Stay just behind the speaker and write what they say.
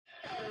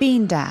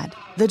Bean Dad,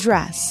 The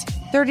Dress,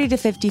 30 to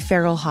 50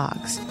 Feral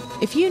Hogs.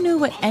 If you knew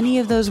what any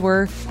of those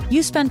were,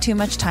 you spend too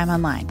much time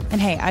online.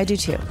 And hey, I do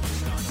too.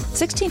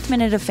 16th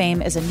Minute of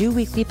Fame is a new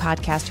weekly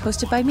podcast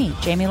hosted by me,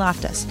 Jamie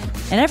Loftus.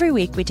 And every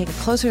week we take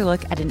a closer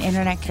look at an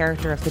internet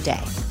character of the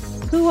day.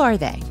 Who are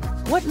they?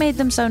 What made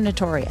them so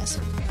notorious?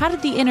 How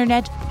did the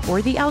internet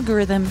or the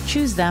algorithm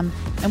choose them?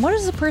 And what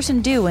does a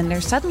person do when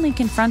they're suddenly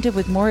confronted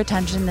with more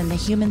attention than the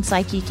human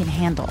psyche can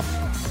handle?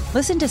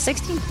 Listen to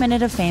 16th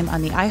Minute of Fame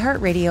on the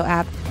iHeartRadio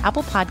app,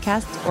 Apple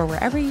Podcasts, or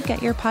wherever you get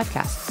your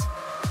podcasts.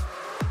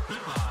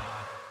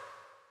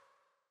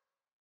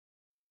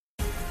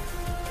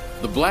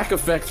 The Blocc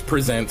Effect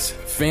presents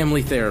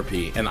Family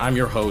Therapy, and I'm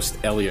your host,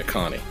 Elliot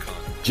Connie.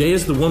 Jay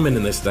is the woman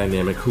in this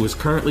dynamic who is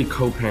currently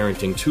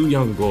co-parenting 2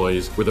 young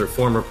boys with her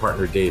former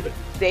partner, David.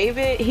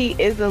 David, he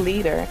is a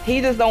leader. He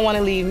just don't want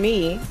to leave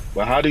me.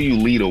 But how do you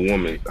lead a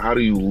woman? How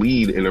do you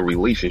lead in a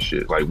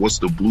relationship? Like, what's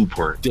the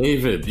blueprint?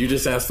 David, you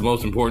just asked the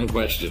most important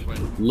question.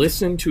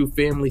 Listen to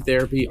Family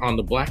Therapy on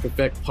the Blocc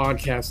Effect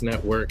Podcast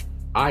Network,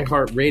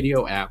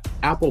 iHeartRadio app,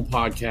 Apple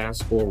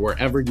Podcasts, or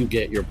wherever you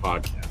get your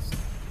podcasts.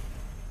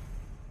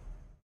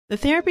 The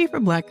Therapy for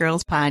Black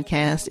Girls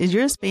podcast is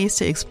your space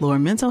to explore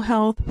mental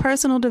health,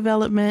 personal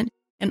development,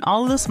 and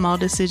all of the small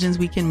decisions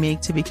we can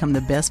make to become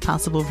the best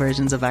possible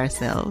versions of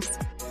ourselves.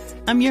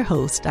 I'm your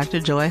host,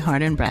 Dr. Joy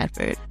Harden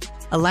Bradford,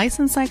 a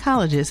licensed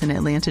psychologist in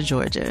Atlanta,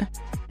 Georgia,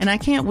 and I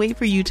can't wait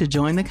for you to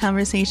join the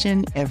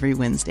conversation every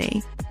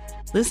Wednesday.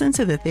 Listen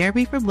to the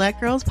Therapy for Black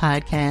Girls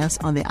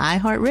podcast on the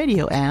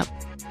iHeartRadio app,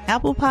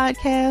 Apple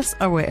Podcasts,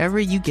 or wherever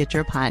you get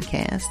your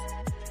podcasts.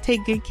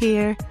 Take good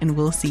care, and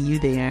we'll see you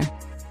there.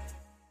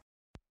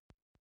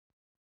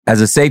 As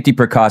a safety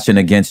precaution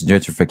against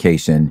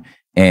gentrification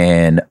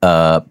and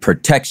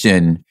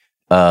protection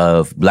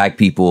of Black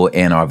people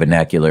and our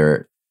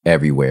vernacular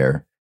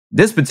everywhere,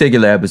 this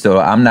particular episode,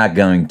 I'm not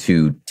going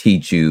to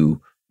teach you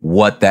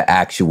what the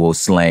actual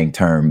slang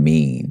term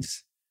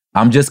means.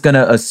 I'm just going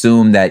to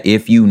assume that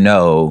if you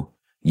know,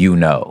 you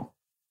know.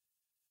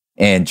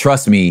 And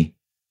trust me,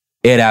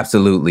 it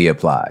absolutely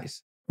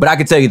applies. But I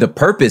can tell you the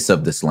purpose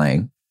of the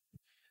slang.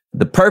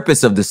 The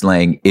purpose of the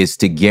slang is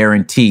to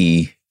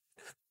guarantee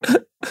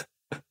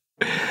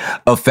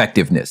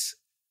effectiveness.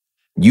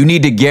 You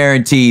need to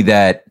guarantee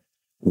that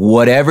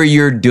whatever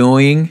you're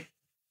doing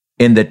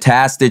in the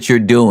task that you're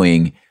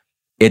doing,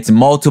 it's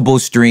multiple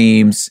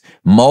streams,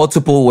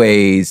 multiple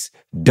ways,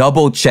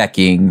 double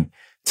checking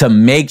to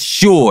make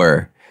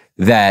sure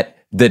that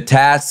the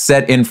task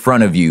set in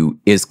front of you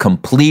is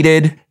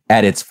completed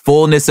at its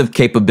fullness of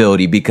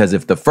capability. Because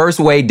if the first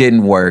way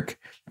didn't work,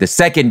 the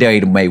second day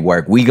may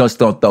work. We gonna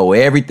start throw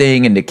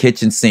everything in the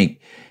kitchen sink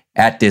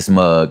at this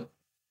mug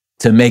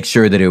to make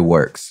sure that it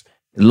works.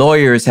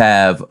 Lawyers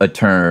have a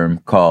term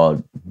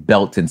called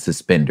belt and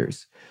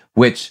suspenders,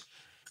 which,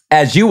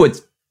 as you would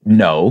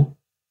know,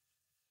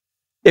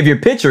 if you're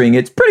picturing,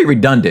 it's pretty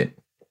redundant.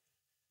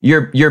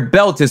 Your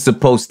belt is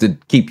supposed to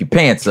keep your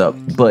pants up,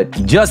 but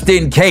just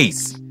in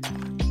case,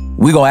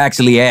 we're gonna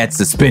actually add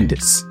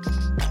suspenders.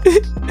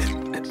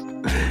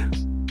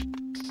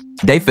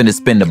 They finna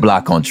spin the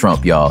block on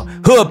Trump, y'all.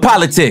 Hood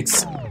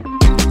politics.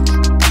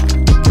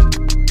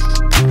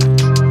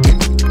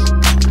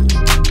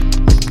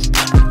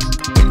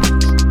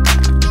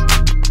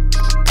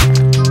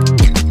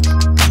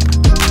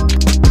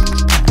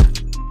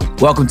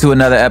 Welcome to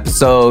another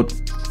episode.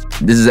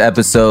 This is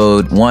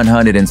episode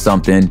 100 and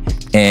something.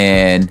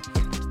 And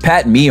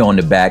patting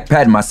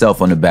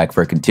myself on the back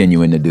for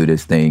continuing to do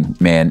this thing.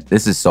 Man,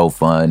 this is so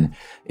fun.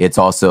 It's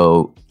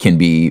also can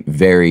be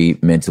very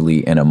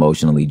mentally and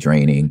emotionally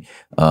draining.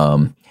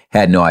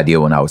 Had no idea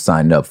when I was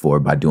signed up for it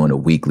by doing a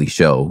weekly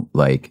show.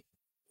 Like,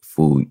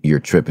 fool, you're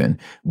tripping.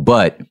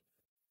 But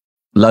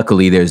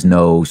luckily, there's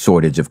no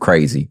shortage of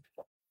crazy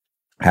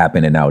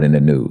happening out in the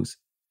news.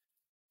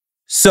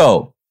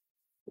 So,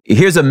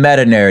 here's a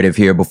meta narrative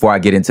here before I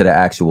get into the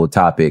actual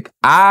topic.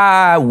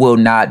 I will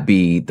not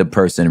be the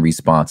person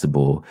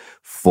responsible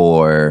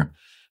for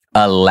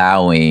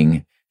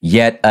allowing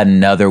yet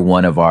another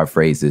one of our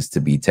phrases to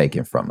be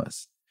taken from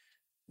us,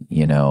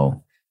 you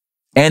know,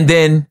 and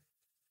then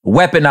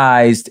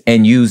weaponized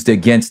and used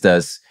against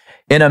us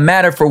in a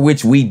manner for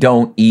which we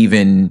don't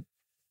even,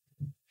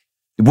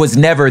 was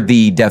never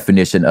the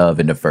definition of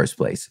in the first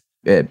place.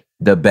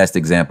 The best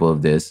example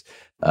of this,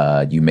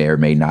 you may or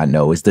may not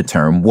know, is the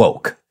term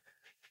woke.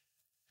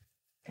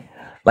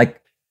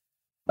 Like,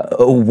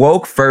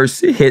 woke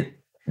first hit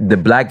the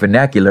Black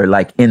vernacular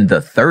like in the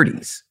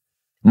 30s.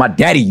 My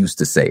daddy used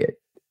to say it,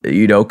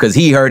 you know, because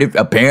he heard it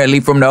apparently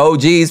from the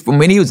OGs from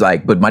when he was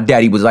like, but my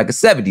daddy was like a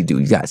 70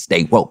 dude. You got to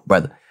stay woke,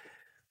 brother.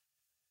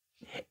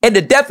 And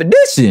the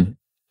definition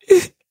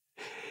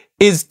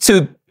is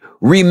to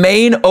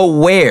remain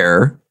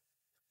aware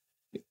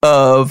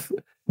of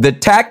the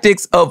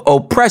tactics of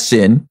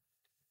oppression,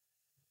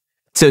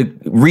 to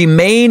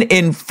remain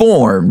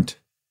informed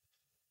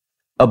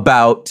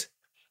about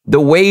the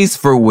ways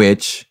for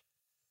which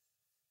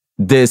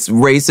this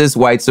racist,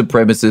 white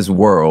supremacist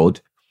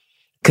world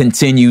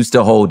continues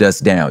to hold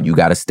us down. You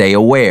got to stay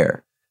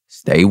aware.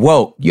 Stay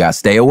woke. You gotta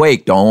stay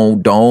awake.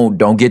 Don't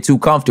get too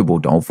comfortable.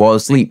 Don't fall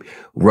asleep.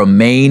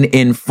 Remain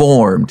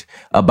informed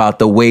about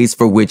the ways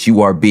for which you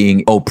are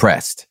being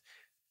oppressed.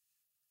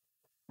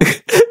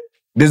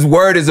 This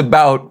word is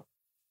about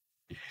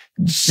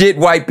shit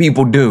white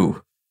people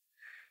do.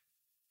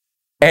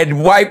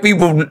 And white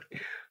people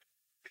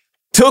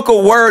took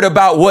a word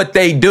about what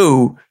they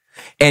do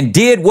and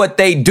did what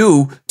they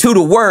do to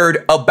the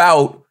word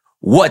about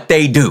what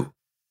they do.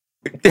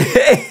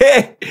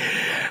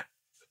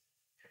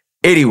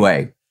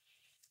 Anyway,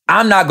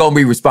 I'm not going to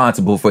be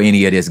responsible for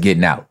any of this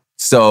getting out.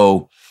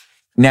 So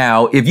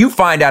now, if you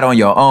find out on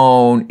your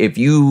own, if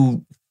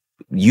you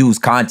use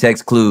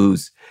context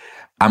clues,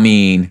 I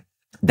mean,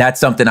 that's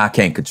something I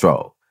can't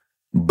control.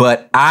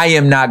 But I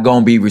am not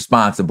going to be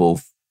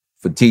responsible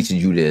for teaching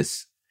you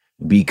this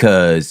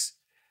because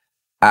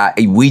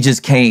we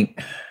just can't.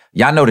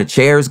 Y'all know the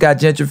chairs got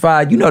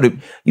gentrified. You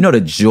know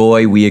the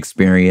joy we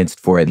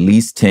experienced for at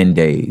least 10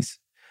 days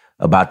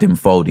about them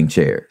folding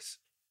chairs.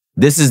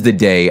 This is the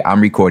day,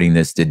 I'm recording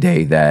this the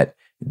day that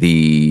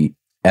the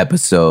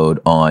episode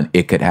on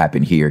It Could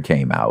Happen Here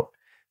came out,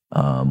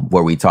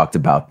 where we talked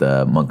about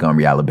the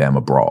Montgomery,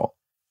 Alabama brawl,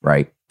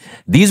 right?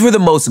 These were the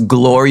most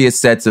glorious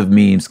sets of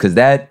memes because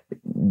that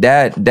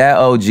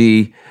OG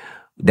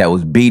that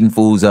was beating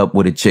fools up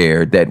with a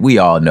chair that we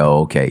all know,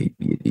 okay,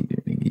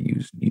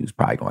 he was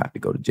probably gonna have to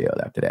go to jail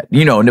after that.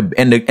 You know, and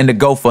the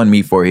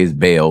GoFundMe for his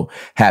bail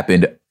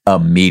happened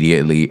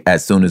immediately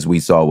as soon as we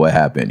saw what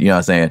happened. You know what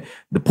I'm saying?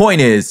 The point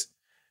is,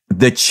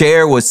 the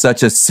chair was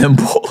such a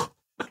symbol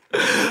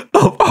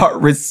of our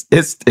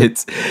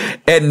resistance,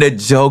 and the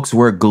jokes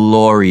were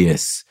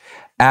glorious,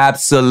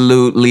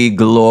 absolutely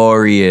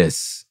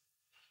glorious.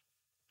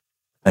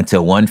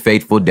 Until one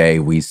fateful day,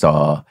 we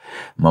saw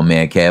my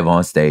man Kev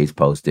on stage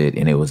posted,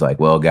 and it was like,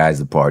 well, guys,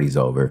 the party's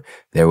over.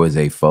 There was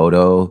a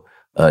photo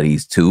of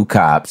these two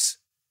cops,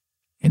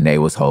 and they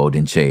was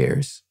holding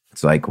chairs.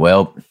 It's like,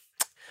 well,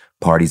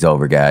 party's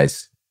over,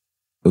 guys.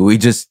 We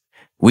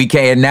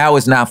can't, now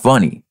it's not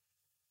funny.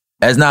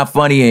 That's not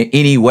funny in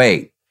any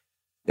way.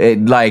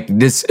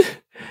 This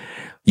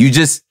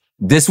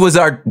was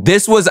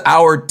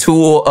our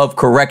tool of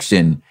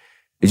correction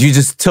that you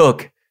just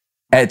took.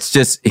 It's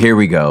just, here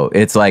we go.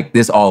 It's like,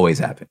 this always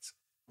happens.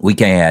 We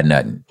can't have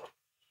nothing.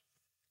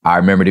 I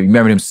remember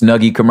them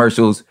Snuggie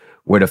commercials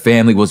where the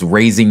family was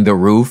raising the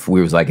roof.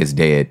 We was like, it's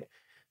dead.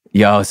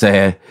 Y'all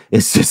saying,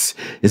 it's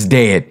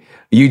dead.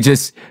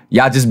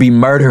 Y'all just be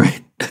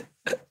murdering.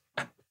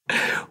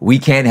 We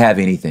can't have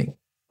anything.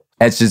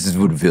 That's just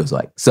what it feels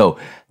like. So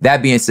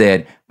that being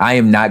said, I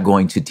am not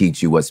going to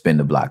teach you what spin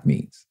the block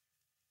means.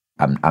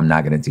 I'm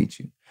not going to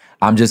teach you.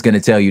 I'm just going to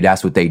tell you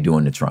that's what they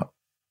doing to Trump.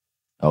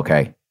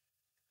 Okay?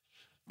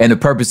 And the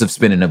purpose of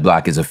spinning the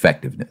block is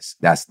effectiveness.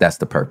 That's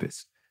the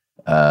purpose.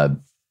 You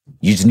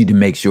just need to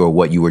make sure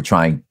what you were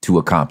trying to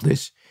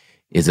accomplish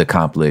is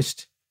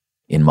accomplished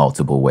in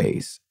multiple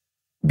ways.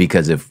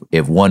 Because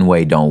if one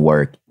way don't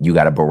work, you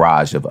got a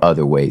barrage of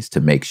other ways to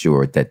make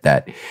sure that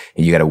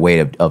and you got a way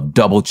of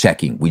double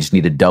checking. We just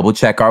need to double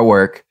check our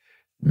work,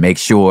 make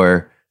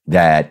sure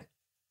that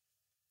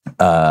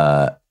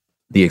the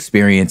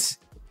experience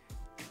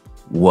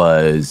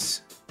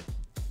was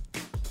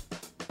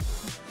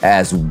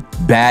as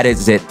bad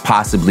as it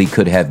possibly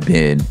could have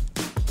been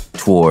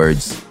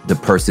towards the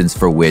persons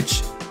for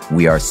which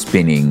we are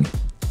spinning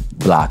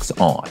blocks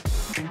on.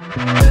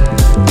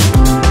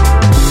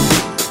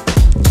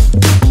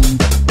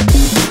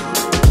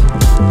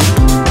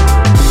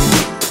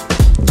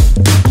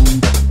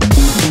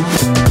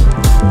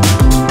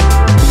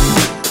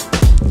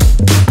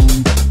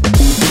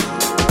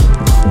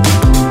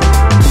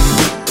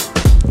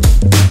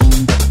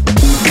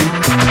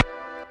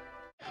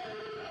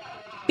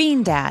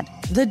 Bean Dad,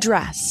 The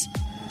Dress,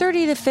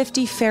 30 to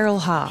 50 Feral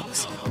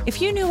Hogs. If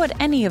you knew what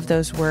any of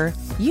those were,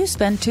 you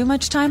spend too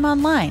much time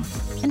online.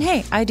 And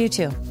hey, I do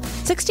too.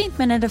 16th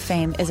Minute of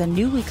Fame is a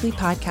new weekly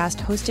podcast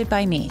hosted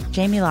by me,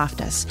 Jamie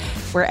Loftus,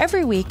 where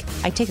every week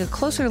I take a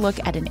closer look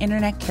at an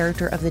internet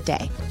character of the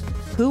day.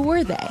 Who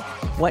were they?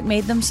 What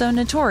made them so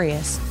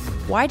notorious?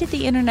 Why did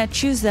the internet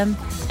choose them?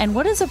 And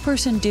what does a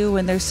person do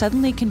when they're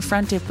suddenly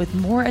confronted with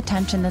more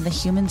attention than the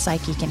human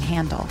psyche can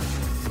handle?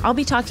 I'll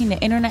be talking to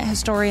internet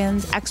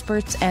historians,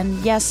 experts, and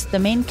yes, the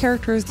main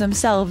characters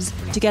themselves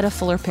to get a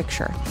fuller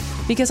picture.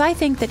 Because I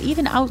think that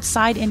even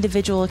outside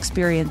individual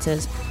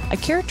experiences, a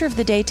character of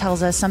the day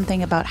tells us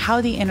something about how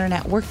the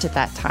internet worked at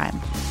that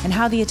time, and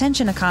how the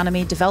attention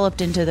economy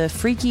developed into the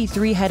freaky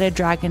three-headed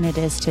dragon it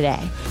is today.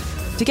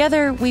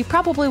 Together, we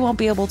probably won't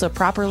be able to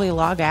properly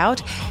log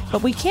out,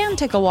 but we can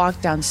take a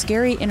walk down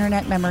scary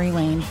internet memory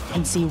lane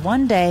and see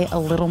one day a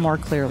little more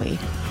clearly.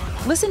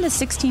 Listen to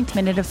 16th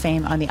Minute of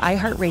Fame on the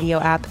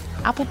iHeartRadio app,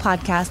 Apple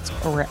Podcasts,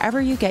 or wherever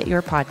you get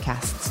your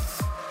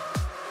podcasts.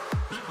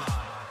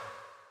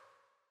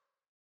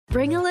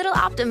 Bring a little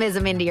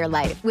optimism into your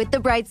life with The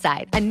Bright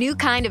Side, a new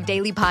kind of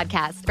daily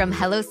podcast from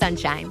Hello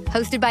Sunshine,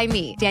 hosted by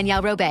me,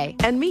 Danielle Robay.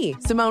 And me,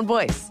 Simone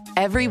Boyce.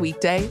 Every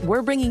weekday,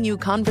 we're bringing you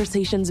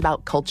conversations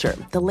about culture,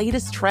 the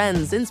latest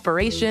trends,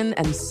 inspiration,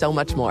 and so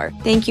much more.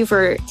 Thank you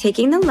for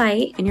taking the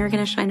light, and you're going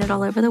to shine it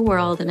all over the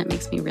world, and it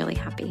makes me really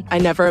happy. I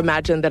never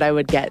imagined that I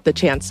would get the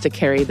chance to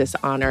carry this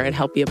honor and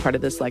help be a part of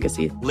this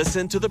legacy.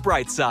 Listen to The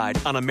Bright Side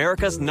on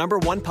America's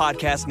 #1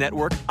 podcast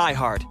network,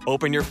 iHeart.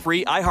 Open your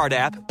free iHeart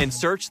app and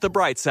search The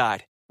Bright Side.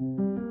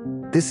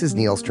 This is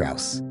Neil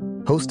Strauss,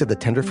 host of the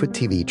Tenderfoot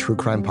TV true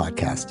crime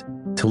podcast,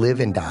 To Live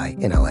and Die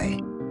in LA.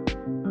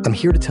 I'm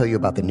here to tell you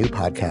about the new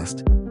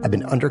podcast I've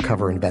been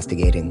undercover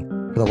investigating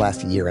for the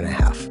last year and a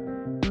half.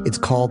 It's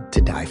called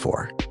To Die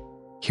For.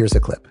 Here's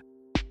a clip.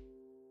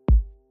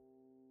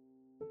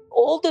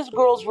 All these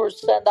girls were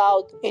sent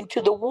out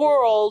into the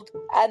world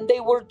and they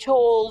were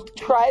told,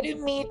 try to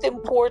meet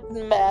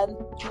important men,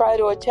 try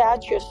to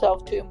attach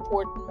yourself to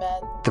important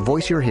men. The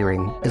voice you're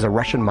hearing is a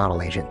Russian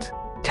model agent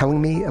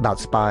telling me about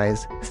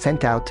spies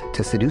sent out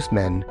to seduce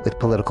men with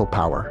political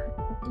power.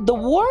 The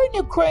war in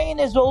Ukraine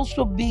is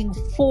also being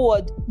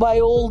fought by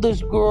all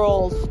these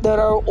girls that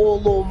are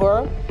all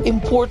over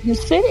important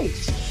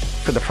cities.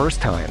 For the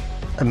first time,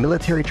 a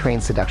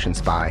military-trained seduction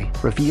spy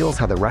reveals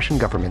how the Russian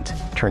government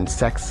turned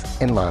sex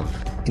and love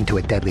into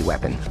a deadly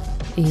weapon.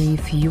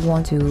 If you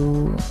want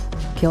to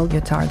kill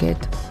your target,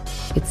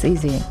 it's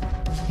easy.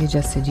 You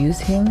just seduce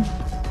him,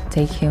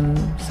 take him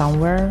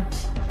somewhere,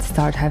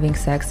 start having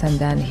sex, and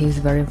then he's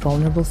very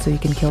vulnerable, so you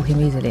can kill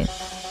him easily.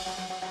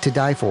 To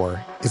Die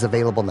For is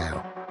available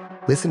now.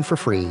 Listen for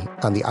free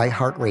on the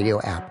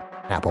iHeartRadio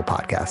app, Apple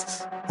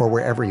Podcasts, or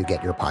wherever you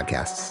get your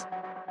podcasts.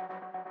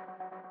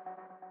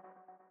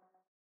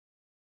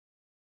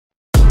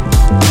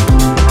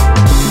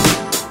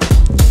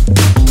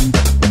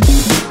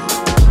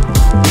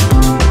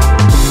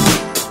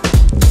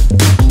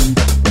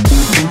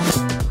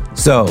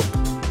 So,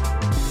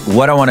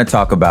 what I want to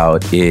talk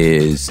about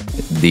is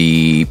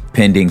the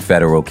pending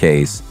federal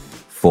case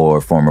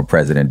for former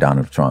President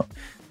Donald Trump,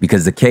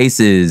 because the case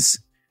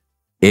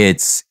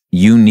it's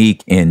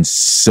unique in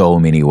so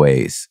many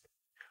ways.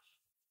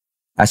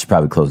 I should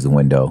probably close the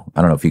window.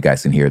 I don't know if you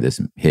guys can hear this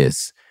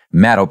hiss.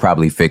 Matt will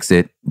probably fix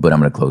it, but I'm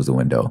going to close the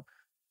window.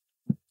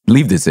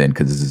 Leave this in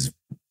because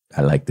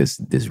I like this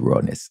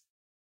rawness.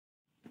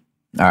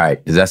 All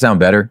right. Does that sound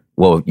better?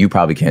 Well, you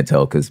probably can't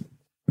tell because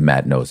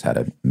Matt knows how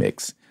to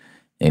mix.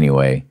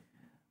 Anyway.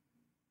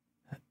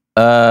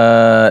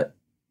 Where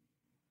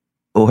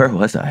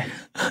was I?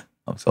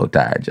 I'm so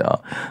tired,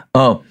 y'all.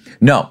 Oh,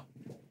 no.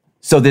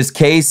 So this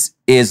case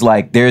is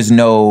like, there's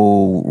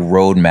no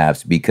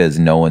roadmaps because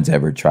no one's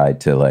ever tried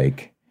to,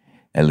 like,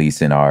 at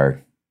least in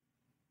our,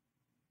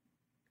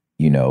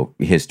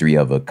 history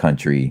of a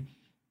country,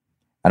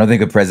 I don't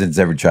think a president's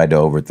ever tried to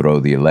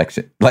overthrow the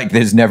election. Like,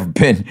 there's never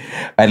been,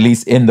 at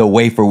least in the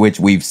way for which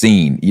we've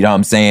seen. You know what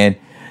I'm saying?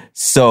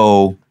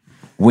 So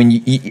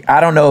when I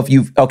don't know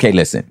if okay,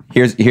 listen,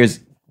 here's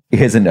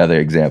another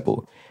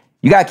example.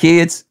 You got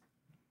kids,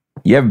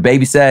 you ever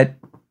babysat,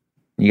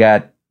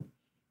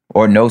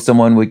 or know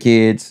someone with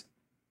kids,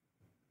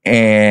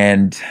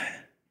 and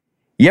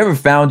you ever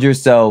found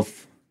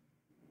yourself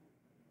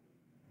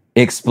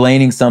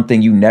explaining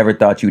something you never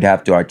thought you'd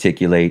have to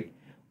articulate,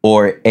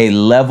 or a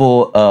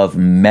level of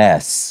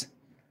mess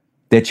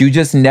that you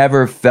just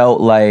never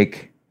felt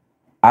like,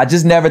 I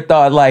just never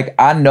thought, like,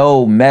 I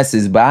know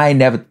messes, but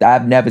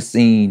I've never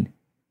seen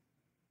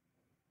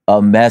a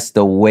mess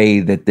the way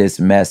that this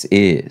mess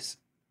is.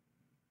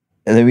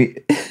 Let me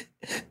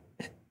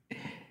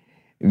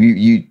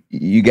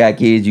you got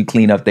kids, you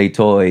clean up their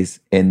toys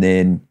and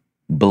then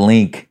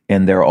blink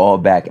and they're all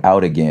back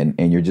out again.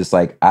 And you're just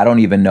like, I don't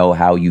even know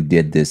how you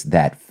did this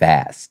that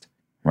fast,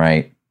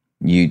 right?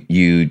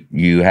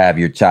 You have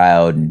your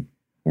child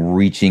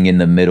reaching in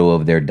the middle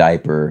of their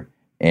diaper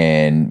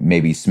and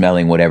maybe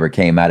smelling whatever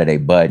came out of their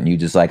butt. And you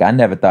just like, I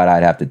never thought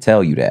I'd have to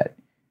tell you that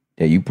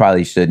you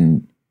probably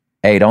shouldn't.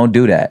 Hey, don't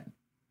do that.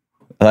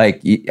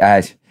 Like,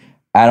 I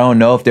don't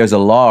know if there's a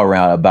law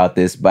around about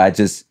this, but I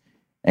just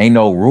ain't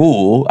no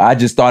rule. I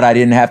just thought I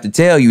didn't have to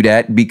tell you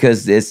that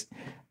because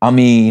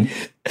I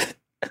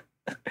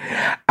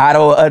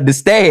don't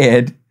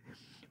understand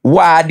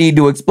why I need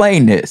to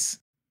explain this.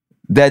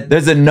 That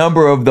there's a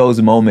number of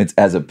those moments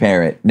as a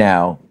parent.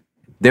 Now,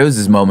 there was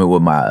this moment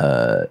with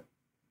my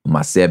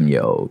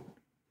 7-year-old.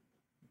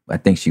 I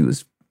think she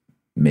was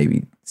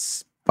maybe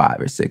 5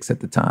 or 6 at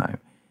the time,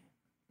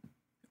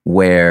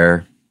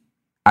 where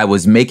I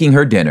was making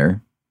her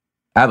dinner.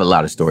 I have a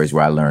lot of stories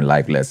where I learned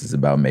life lessons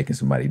about making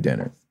somebody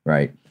dinner,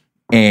 right?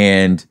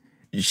 And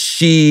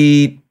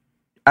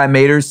I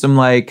made her some,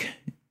 like,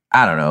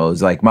 I don't know. It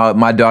was like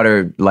my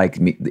daughter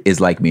is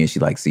like me and she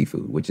likes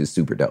seafood, which is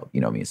super dope. You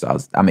know what I mean? So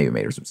I maybe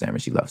made her some salmon.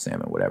 She loves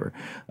salmon, whatever.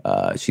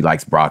 She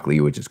likes broccoli,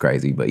 which is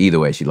crazy, but either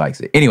way, she likes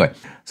it. Anyway,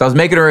 so I was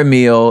making her a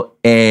meal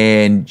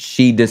and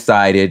she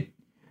decided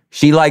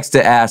she likes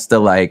to ask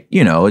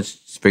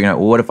it's figuring out,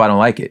 well, what if I don't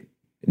like it?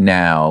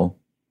 Now,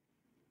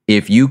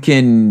 if you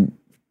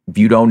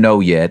don't know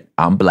yet,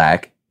 I'm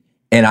Black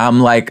And I'm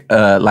like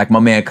my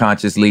man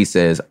Conscious Lee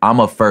says, I'm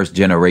a first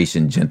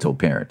generation gentle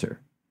parenter.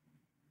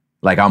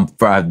 Like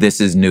this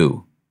is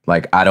new.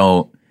 Like I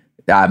don't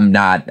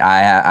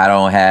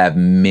have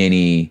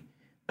many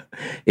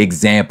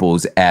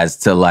examples as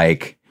to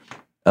like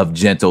of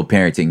gentle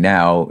parenting.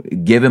 Now,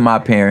 giving my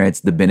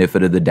parents the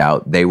benefit of the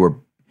doubt, they were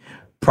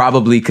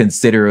probably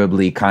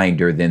considerably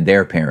kinder than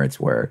their parents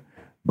were.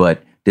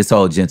 But this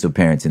whole gentle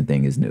parenting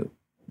thing is new.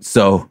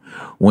 So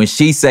when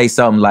she say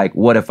something like,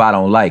 what if I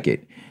don't like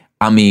it?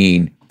 I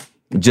mean,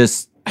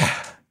 just,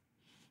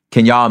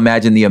 can y'all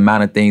imagine the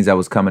amount of things that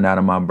was coming out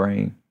of my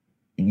brain?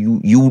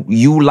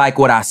 You like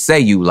what I say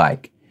you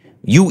like.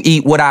 You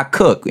eat what I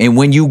cook. And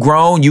when you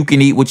grown, you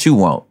can eat what you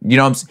want. You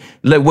know what I'm saying?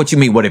 Like, what you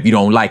mean, what if you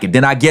don't like it?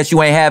 Then I guess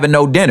you ain't having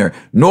no dinner,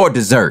 nor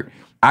dessert.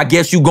 I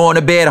guess you going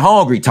to bed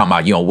hungry, talking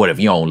about, what if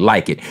you don't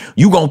like it?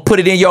 You gonna put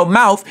it in your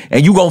mouth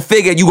and you gonna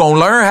figure you gonna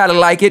learn how to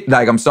like it?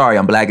 Like, I'm sorry,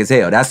 I'm black as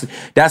hell.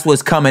 That's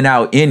what's coming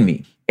out in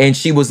me. And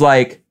she was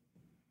like,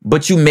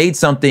 but you made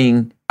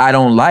something I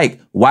don't like.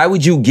 Why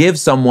would you give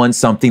someone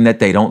something that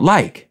they don't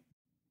like?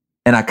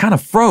 And I kind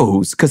of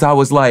froze because I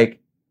was like,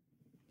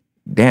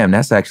 damn,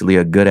 that's actually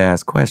a good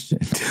ass question.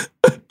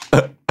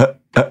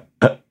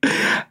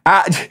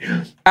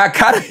 I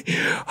kind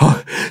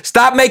of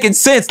stop making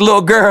sense,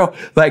 little girl.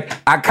 Like,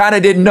 I kind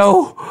of didn't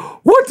know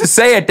what to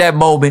say at that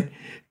moment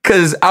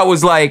because I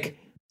was like,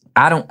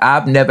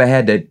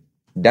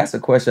 that's a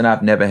question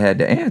I've never had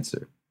to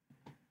answer.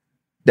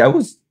 That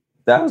was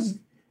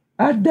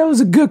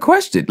a good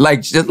question.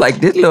 Like, just like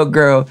this little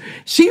girl,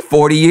 she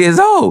 40 years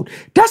old.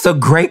 That's a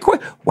great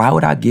question. Why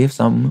would I give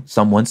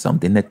someone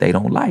something that they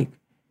don't like?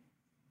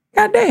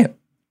 Goddamn.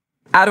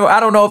 I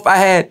don't know if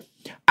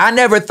I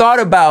never thought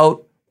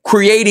about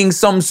creating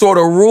some sort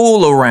of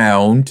rule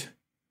around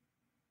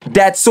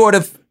that sort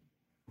of,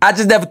 I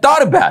just never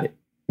thought about it.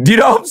 Do you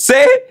know what I'm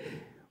saying?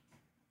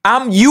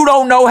 You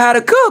don't know how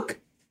to cook.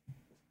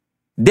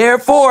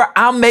 Therefore,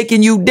 I'm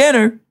making you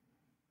dinner.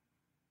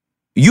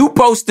 You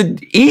supposed to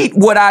eat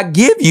what I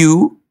give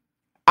you.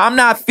 I'm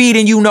not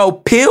feeding you no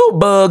pill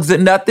bugs or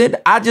nothing.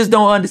 I just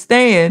don't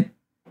understand.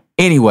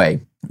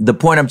 Anyway, the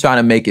point I'm trying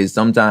to make is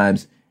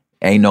sometimes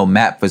ain't no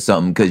map for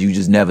something because you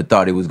just never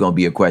thought it was going to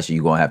be a question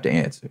you're going to have to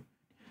answer.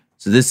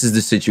 So this is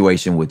the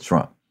situation with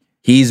Trump.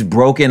 He's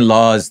broken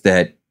laws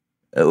that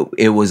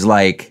it was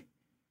like,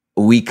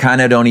 we kind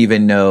of don't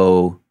even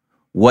know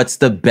what's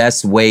the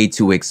best way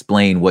to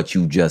explain what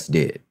you just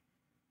did,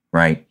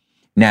 right?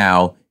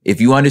 Now,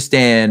 if you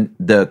understand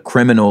the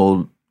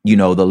criminal,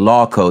 the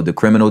law code, the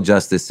criminal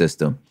justice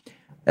system,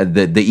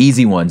 the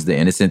easy ones, the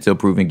innocent till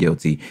proven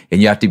guilty,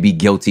 and you have to be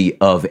guilty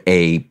of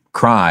a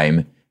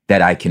crime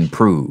that I can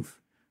prove,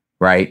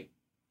 right?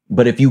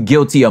 But if you're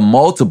guilty of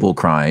multiple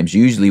crimes,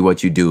 usually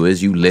what you do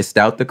is you list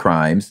out the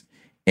crimes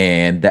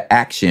and the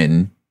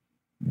action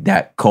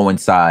that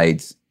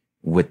coincides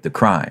with the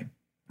crime,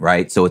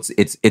 right? So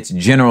it's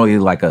generally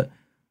like a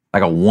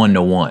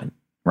 1-to-1,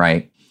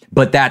 right?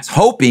 But that's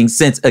hoping,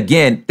 since,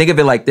 again, think of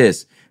it like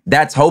this.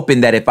 That's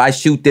hoping that if I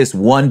shoot this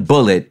one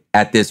bullet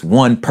at this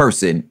one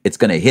person, it's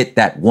going to hit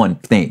that one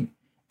thing.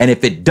 And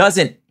if it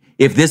doesn't,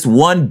 if this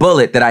one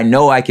bullet that I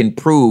know I can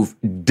prove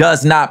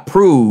does not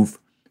prove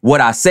what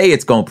I say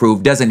it's going to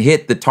prove, doesn't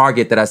hit the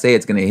target that I say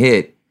it's going to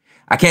hit,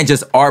 I can't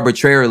just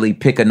arbitrarily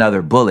pick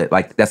another bullet.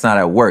 Like, that's not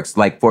how it works.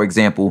 Like, for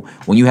example,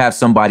 when you have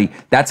somebody,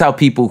 that's how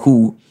people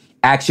who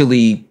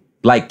actually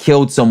like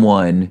killed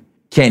someone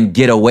can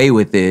get away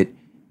with it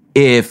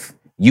if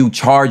you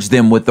charge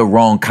them with the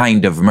wrong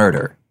kind of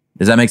murder.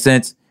 Does that make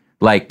sense?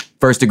 Like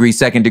first degree,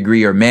 second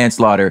degree, or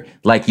manslaughter.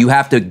 Like you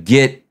have to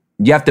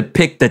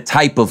pick the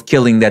type of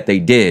killing that they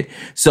did.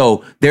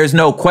 So there's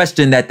no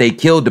question that they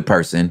killed the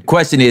person.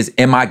 Question is,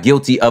 am I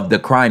guilty of the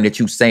crime that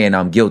you saying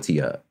I'm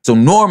guilty of? So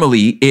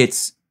normally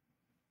it's,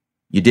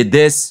 you did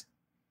this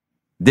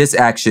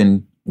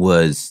action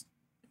was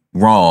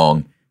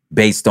wrong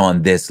based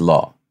on this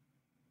law,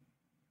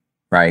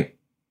 right?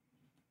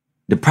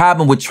 The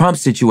problem with Trump's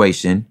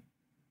situation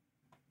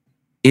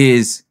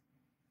is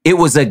it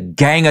was a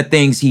gang of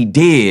things he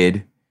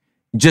did,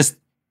 just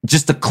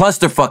a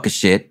clusterfuck of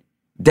shit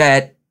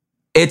that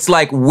it's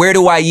like, where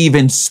do I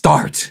even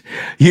start?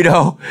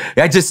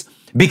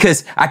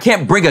 Because I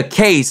can't bring a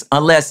case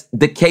unless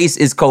the case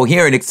is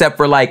coherent, except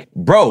for like,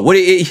 bro,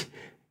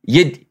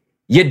 you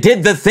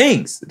did the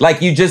things.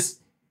 Like you just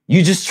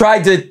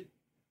tried to,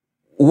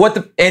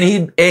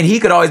 and he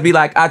could always be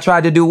like, I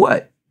tried to do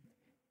what?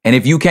 And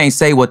if you can't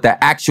say what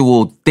the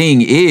actual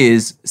thing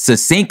is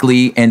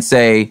succinctly and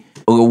say,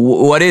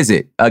 what is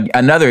it?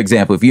 Another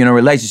example, if you're in a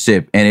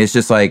relationship and it's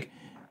just like,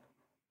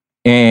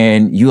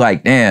 and you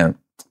like, damn,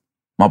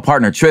 my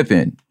partner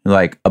tripping.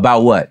 Like,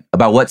 about what?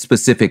 About what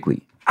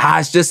specifically?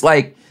 It's just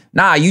like,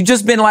 nah, you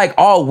just been like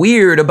all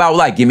weird about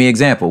like, give me an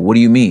example. What do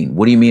you mean?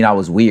 What do you mean I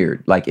was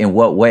weird? Like, in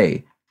what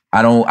way?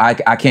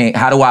 I can't,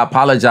 how do I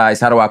apologize?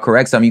 How do I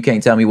correct something? You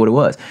can't tell me what it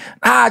was.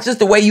 It's just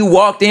the way you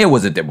walked in.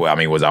 Was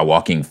I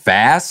walking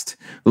fast?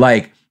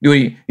 Like,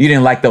 You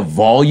didn't like the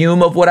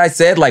volume of what I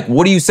said? Like,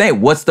 what are you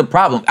saying? What's the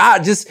problem?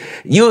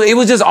 It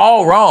was just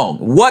all wrong.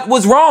 What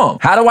was wrong?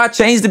 How do I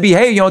change the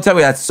behavior? You don't tell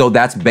me that. So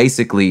that's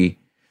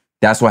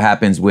what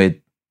happens with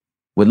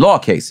law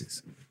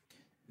cases.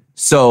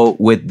 So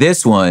with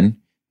this one,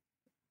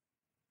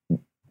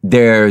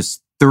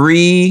 there's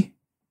 3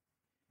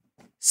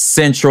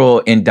 central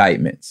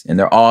indictments, and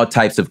they're all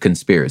types of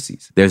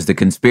conspiracies. There's the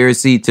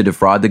conspiracy to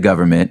defraud the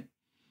government.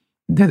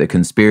 There's the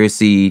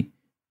conspiracy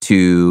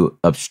to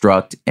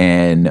obstruct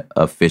an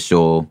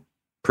official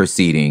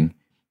proceeding.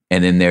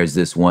 And then there's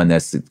this one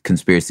that's the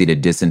conspiracy to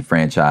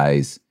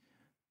disenfranchise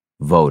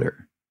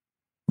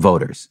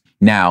voters.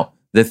 Now,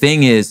 the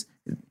thing is,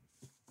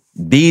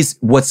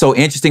 what's so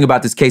interesting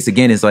about this case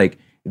again is like,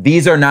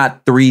 these are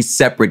not 3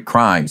 separate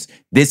crimes.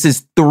 This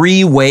is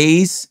 3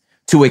 ways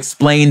to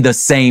explain the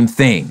same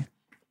thing.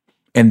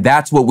 And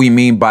that's what we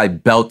mean by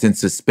belt and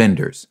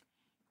suspenders.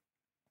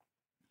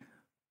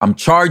 I'm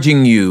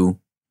charging you.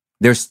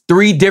 There's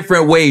 3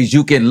 different ways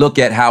you can look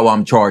at how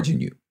I'm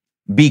charging you,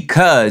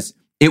 because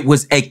it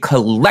was a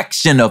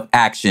collection of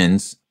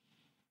actions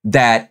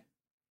that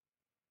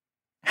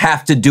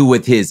have to do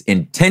with his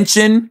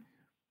intention,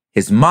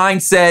 his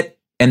mindset,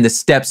 and the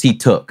steps he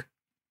took.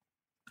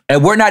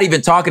 And we're not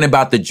even talking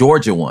about the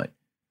Georgia one.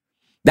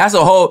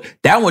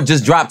 That one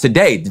just dropped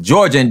today, the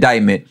Georgia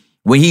indictment,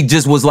 when he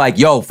just was like,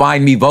 yo,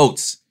 find me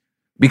votes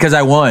because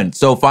I won.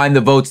 So find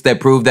the votes that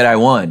prove that I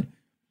won.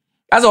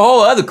 That's a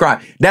whole other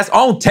crime. That's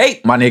on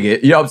tape, my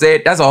nigga. You know what I'm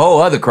saying? That's a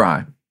whole other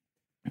crime.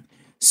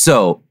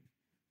 So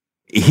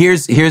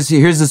here's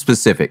the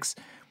specifics.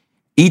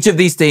 Each of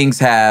these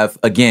things are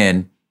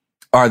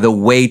the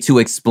way to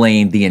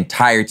explain the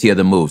entirety of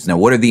the moves. Now,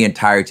 what are the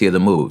entirety of the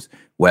moves?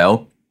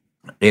 Well,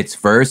 it's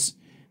first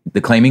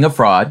the claiming of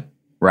fraud,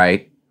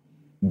 right?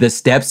 The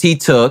steps he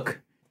took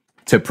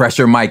to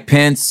pressure Mike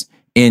Pence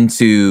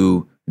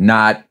into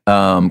not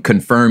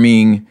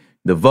confirming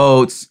the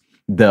votes,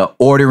 the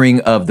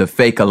ordering of the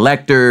fake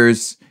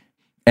electors,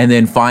 and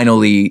then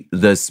finally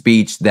the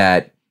speech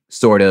that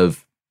sort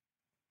of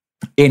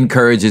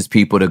encourages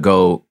people to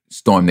go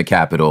storm the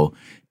Capitol,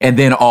 and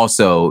then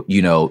also,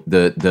 you know,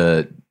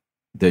 the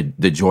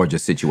Georgia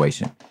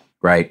situation,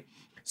 right?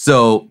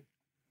 So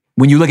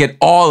when you look at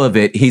all of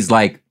it, he's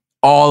like,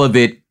 all of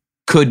it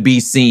could be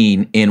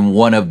seen in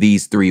one of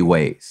these 3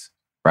 ways,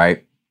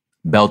 right?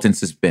 Belt and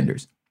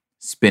suspenders.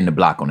 Spin the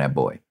block on that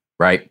boy,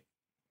 right?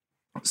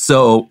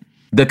 So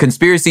the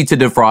conspiracy to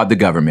defraud the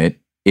government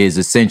is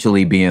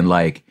essentially being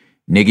like,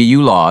 nigga,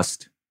 you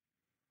lost.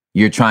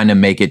 You're trying to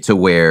make it to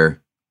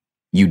where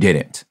you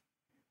didn't.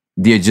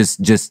 They're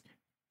just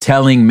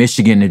telling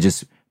Michigan to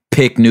just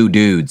pick new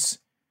dudes,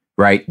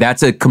 right?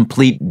 That's a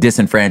complete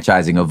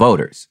disenfranchising of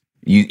voters.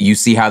 You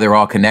see how they're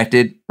all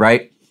connected,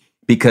 right?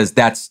 Because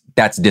that's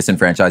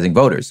disenfranchising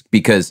voters.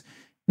 Because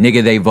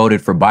nigga, they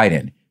voted for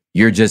Biden.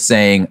 You're just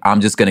saying,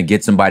 I'm just going to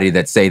get somebody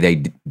that said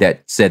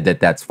that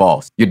that's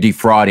false. You're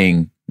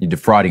defrauding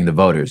the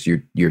voters.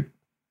 You're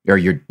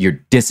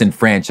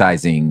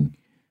disenfranchising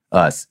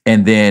us.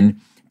 And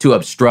then to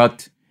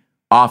obstruct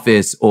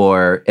office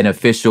or an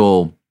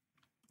official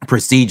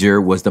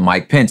procedure was the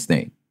Mike Pence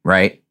thing,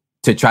 right?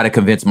 To try to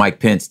convince Mike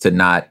Pence to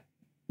not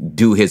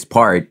do his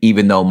part,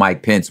 even though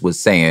Mike Pence was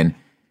saying,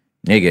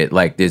 nigga,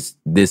 like this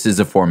is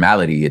a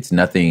formality. It's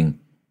nothing.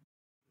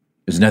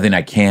 There's nothing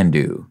I can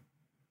do.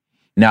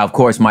 Now, of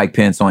course, Mike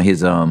Pence on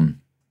his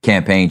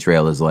campaign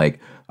trail is like,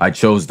 I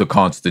chose the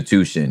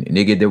Constitution.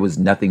 Nigga, there was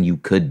nothing you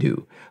could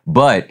do.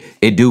 But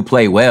it do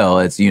play well.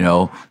 It's, you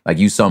know, like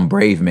you some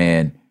brave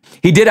man.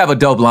 He did have a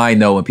dope line,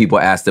 though, when people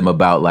asked him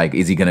about, like,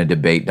 is he going to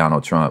debate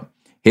Donald Trump?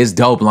 His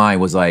dope line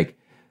was like,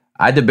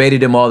 I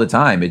debated him all the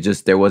time. It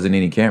just, there wasn't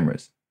any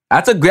cameras.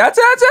 That's a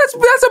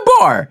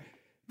bar.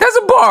 That's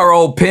a bar,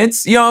 old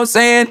Pence. You know what I'm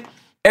saying?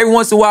 Every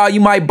once in a while,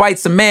 you might bite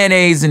some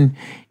mayonnaise and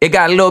it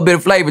got a little bit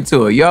of flavor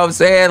to it. You know what I'm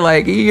saying?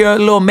 Like, a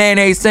little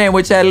mayonnaise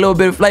sandwich had a little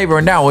bit of flavor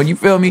in that one. You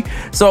feel me?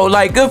 So,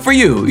 like, good for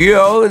you. You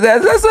know,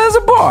 that's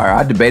a bar.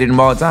 I debated him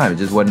all the time. It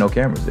just wasn't no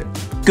cameras there.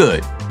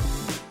 Good.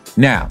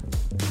 Now,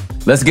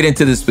 let's get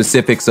into the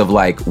specifics of,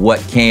 like, what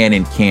can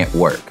and can't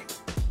work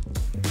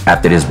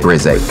after this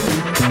brizache.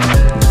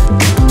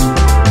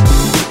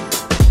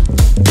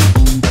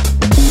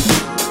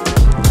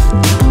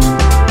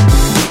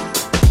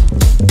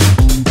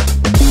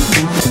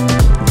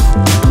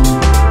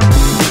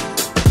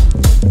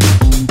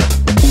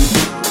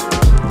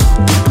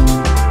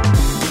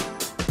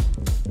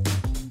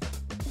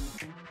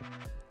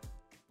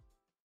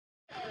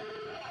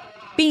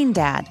 Bean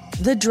Dad,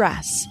 The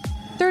Dress,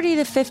 30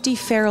 to 50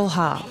 Feral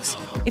Hogs.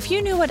 If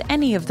you knew what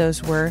any of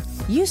those were,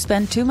 you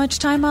spend too much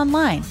time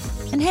online.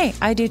 And hey,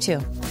 I do too.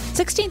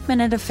 16th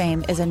Minute of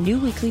Fame is a new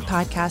weekly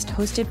podcast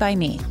hosted by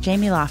me,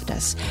 Jamie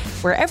Loftus,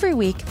 where every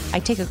week I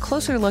take a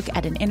closer look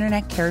at an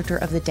internet character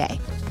of the day.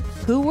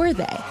 Who were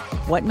they?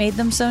 What made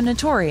them so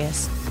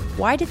notorious?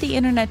 Why did the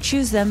internet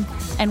choose them?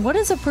 And what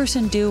does a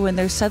person do when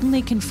they're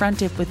suddenly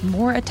confronted with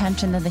more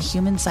attention than the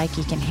human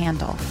psyche can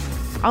handle?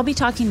 I'll be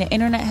talking to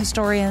internet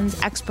historians,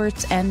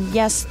 experts, and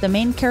yes, the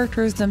main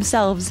characters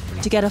themselves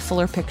to get a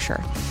fuller picture.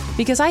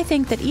 because I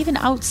think that even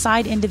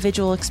outside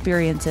individual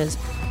experiences,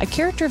 a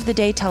character of the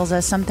day tells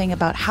us something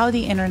about how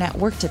the internet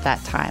worked at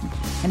that time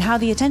and how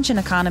the attention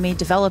economy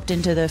developed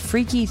into the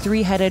freaky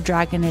three-headed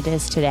dragon it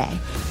is today.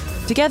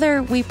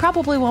 Together, we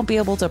probably won't be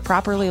able to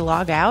properly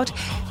log out,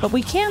 but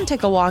we can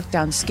take a walk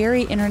down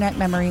scary internet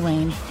memory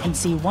lane and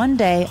see one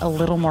day a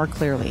little more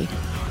clearly.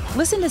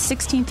 Listen to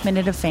 16th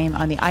Minute of Fame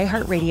on the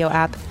iHeartRadio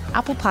app,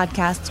 Apple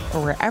Podcasts,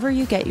 or wherever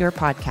you get your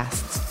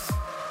podcasts.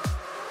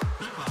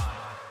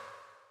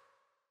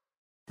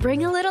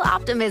 Bring a little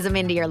optimism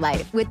into your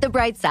life with The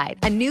Bright Side,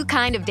 a new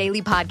kind of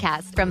daily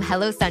podcast from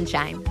Hello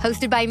Sunshine,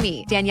 hosted by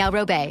me, Danielle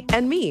Robay.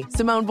 And me,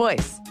 Simone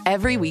Boyce.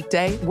 Every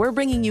weekday, we're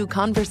bringing you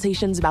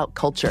conversations about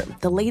culture,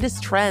 the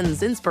latest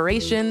trends,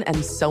 inspiration,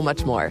 and so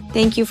much more.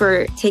 Thank you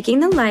for taking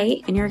the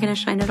light, and you're going to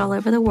shine it all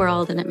over the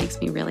world, and it makes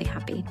me really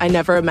happy. I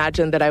never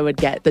imagined that I would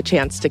get the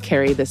chance to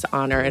carry this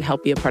honor and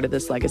help be a part of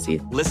this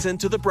legacy. Listen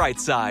to The Bright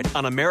Side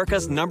on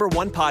America's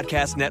 #1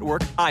 podcast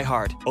network,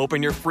 iHeart.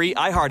 Open your free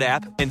iHeart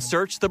app and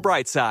search The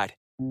Bright Side.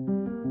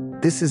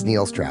 This is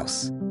Neil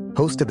Strauss,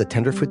 host of the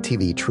Tenderfoot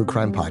TV True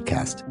Crime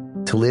Podcast,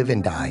 To Live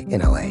and Die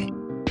in LA.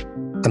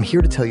 I'm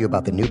here to tell you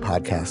about the new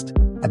podcast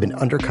I've been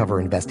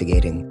undercover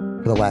investigating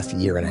for the last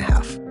year and a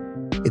half.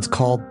 It's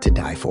called To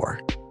Die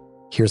For.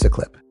 Here's a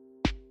clip.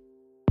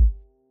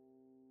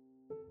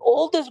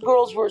 All these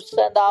girls were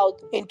sent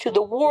out into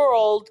the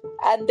world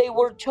and they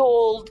were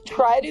told,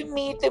 try to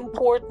meet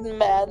important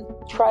men,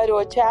 try to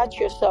attach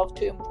yourself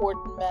to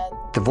important men.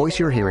 The voice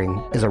you're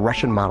hearing is a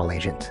Russian model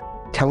agent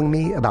telling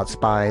me about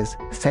spies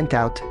sent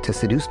out to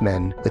seduce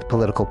men with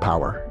political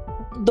power.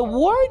 The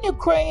war in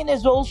Ukraine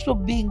is also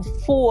being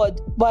fought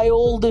by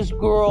all these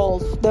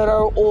girls that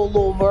are all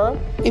over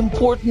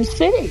important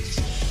cities.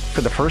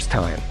 For the first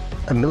time,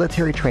 a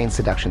military-trained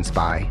seduction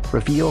spy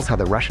reveals how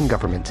the Russian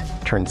government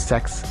turned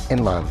sex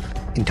and love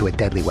into a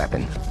deadly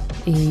weapon.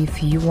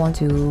 If you want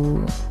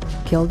to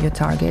kill your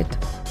target,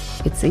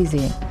 it's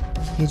easy.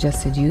 You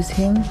just seduce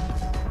him,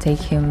 take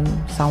him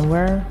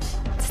somewhere,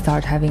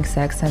 start having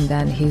sex, and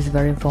then he's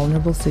very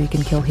vulnerable, so you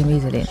can kill him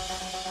easily.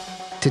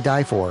 To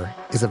Die For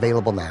is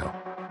available now.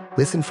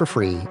 Listen for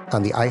free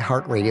on the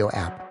iHeartRadio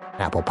app,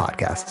 Apple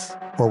Podcasts,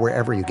 or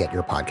wherever you get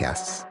your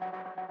podcasts.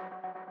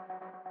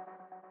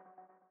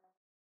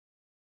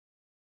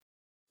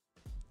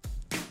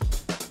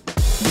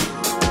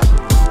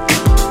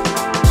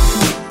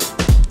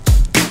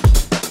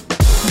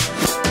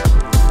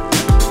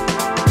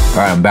 All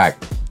right, I'm back.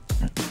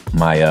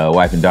 My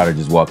wife and daughter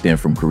just walked in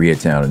from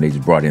Koreatown and they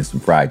just brought in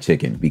some fried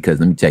chicken because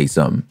let me tell you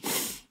something.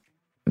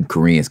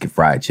 Koreans can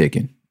fry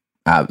chicken.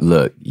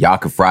 Look, y'all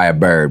can fry a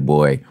bird,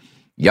 boy.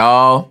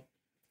 Y'all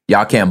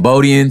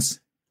Cambodians,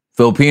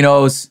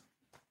 Filipinos,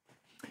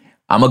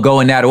 I'm going to go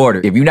in that order.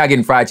 If you're not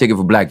getting fried chicken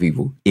for black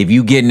people, if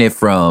you getting it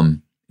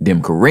from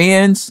them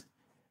Koreans,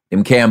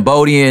 them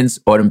Cambodians,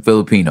 or them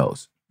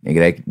Filipinos,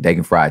 nigga, they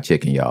can fry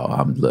chicken,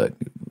 y'all. Look,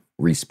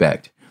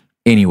 respect.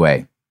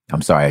 Anyway,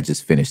 I'm sorry, I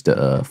just finished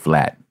a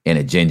flat and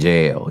a ginger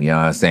ale, you know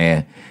what I'm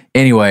saying?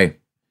 Anyway,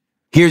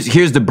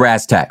 here's the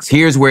brass tacks.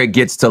 Here's where it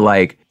gets to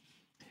like,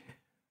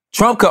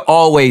 Trump could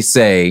always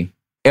say,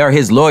 or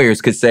his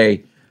lawyers could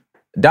say,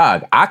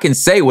 dog, I can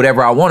say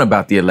whatever I want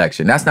about the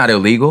election. That's not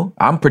illegal.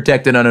 I'm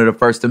protected under the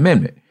First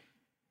Amendment.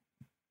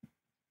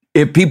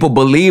 If people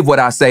believe what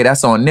I say,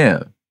 that's on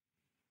them.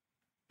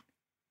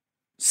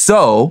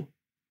 So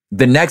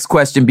the next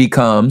question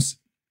becomes,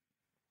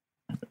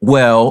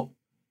 well,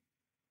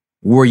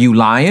 were you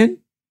lying?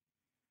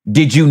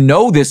 Did you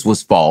know this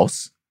was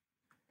false?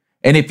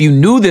 And if you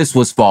knew this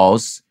was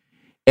false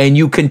and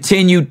you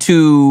continue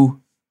to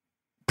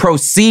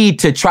proceed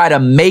to try to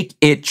make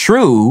it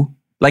true,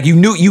 like you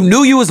knew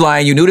you was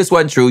lying, you knew this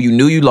wasn't true, you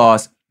knew you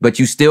lost, but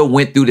you still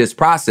went through this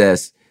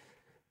process.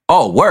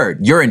 Oh,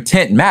 word, your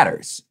intent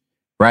matters,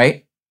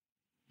 right?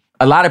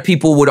 A lot of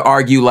people would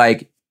argue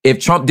like if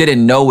Trump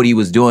didn't know what he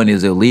was doing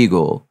is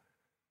illegal,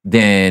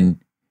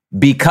 then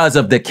because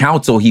of the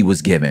counsel he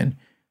was given,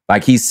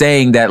 like he's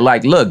saying that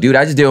like, look, dude,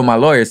 I just did what my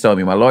lawyers told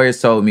me. My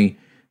lawyers told me,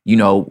 you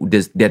know,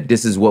 that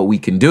this is what we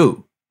can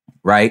do,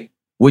 right?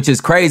 Which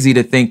is crazy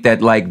to think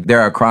that like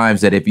there are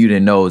crimes that if you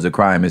didn't know it was a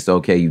crime, it's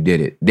okay, you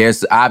did it.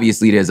 There's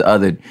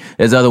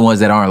other ones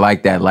that aren't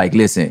like that. Like,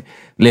 listen,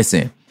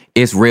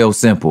 it's real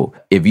simple.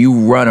 If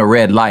you run a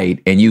red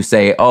light and you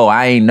say, oh,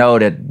 I ain't know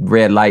that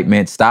red light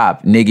meant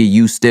stop, nigga,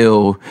 you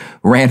still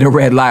ran the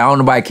red light. I don't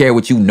nobody care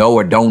what you know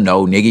or don't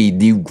know,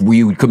 nigga.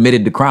 You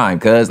committed the crime,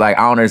 cuz like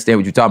I don't understand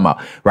what you're talking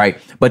about, right?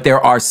 But there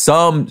are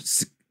some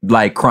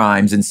like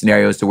crimes and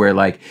scenarios to where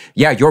like,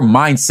 yeah, your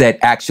mindset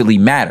actually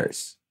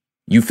matters.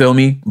 You feel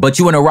me? But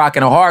you in a rock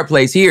and a hard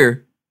place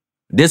here.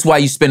 This is why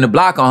you spin the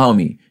block on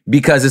homie.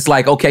 Because it's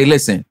like, okay,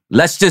 listen,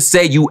 let's just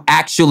say you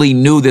actually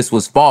knew this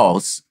was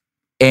false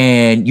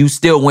and you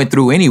still went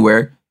through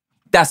anywhere.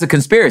 That's a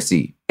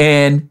conspiracy.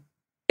 And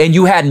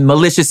you had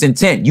malicious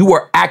intent. You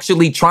were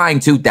actually trying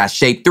to, that's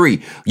shape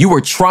 3. You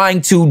were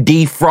trying to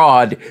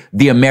defraud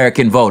the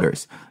American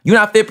voters. You're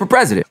not fit for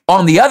president.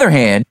 On the other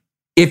hand,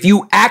 if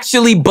you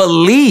actually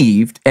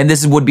believed, and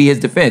this would be his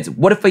defense,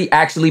 what if he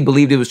actually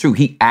believed it was true?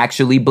 He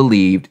actually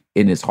believed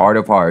in his heart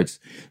of hearts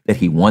that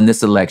he won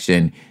this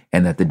election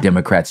and that the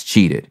Democrats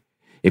cheated.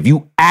 If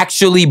you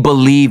actually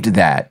believed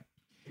that,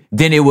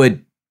 then it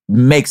would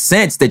make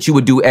sense that you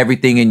would do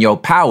everything in your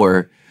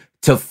power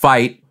to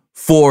fight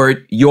for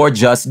your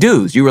just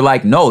dues. You were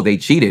like, no, they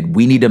cheated.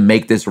 We need to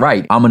make this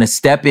right. I'm going to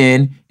step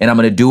in and I'm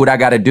going to do what I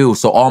got to do.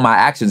 So all my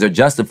actions are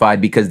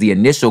justified because the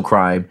initial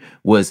crime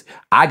was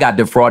I got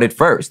defrauded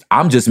first.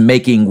 I'm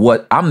making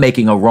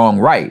a wrong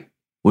right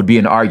would be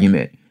an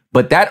argument.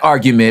 But that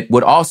argument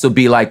would also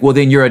be like, well,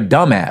 then you're a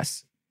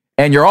dumbass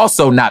and you're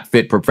also not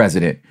fit for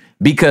president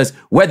because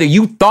whether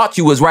you thought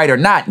you was right or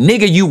not,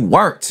 nigga, you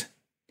weren't.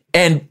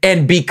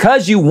 And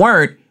because you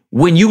weren't,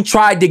 when you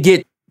tried to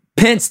get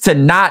Pence to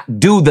not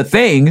do the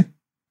thing,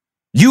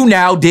 you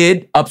now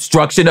did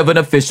obstruction of an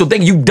official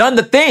thing. You've done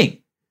the thing.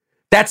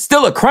 That's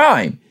still a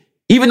crime.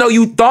 Even though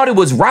you thought it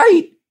was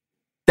right,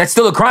 that's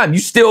still a crime. You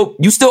still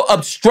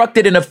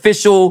obstructed an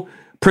official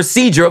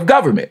procedure of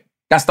government.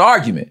 That's the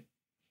argument.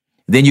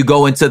 Then you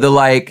go into the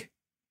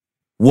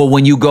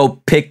when you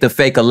go pick the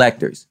fake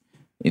electors,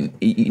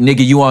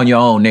 nigga, you on your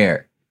own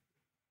there.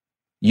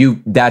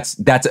 That's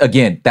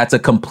a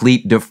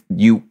complete,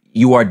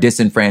 you are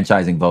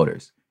disenfranchising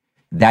voters.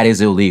 That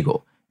is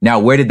illegal. Now,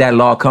 where did that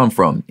law come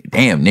from?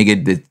 Damn,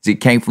 nigga,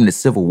 it came from the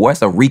Civil War.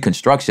 It's a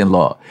Reconstruction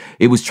law.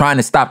 It was trying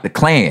to stop the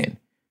Klan.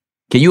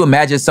 Can you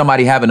imagine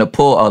somebody having to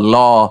pull a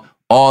law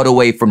all the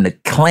way from the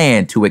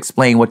Klan to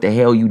explain what the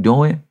hell you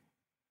doing?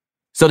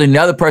 So then the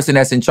other person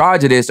that's in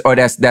charge of this, or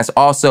that's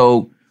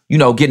also,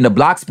 getting the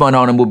Blocc spun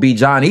on him, will be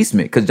John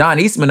Eastman. Because John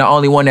Eastman, the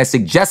only one that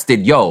suggested,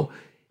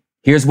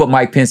 here's what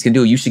Mike Pence can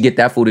do. You should get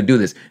that fool to do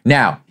this.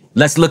 Now,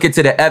 let's look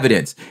into the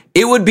evidence.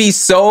 This would be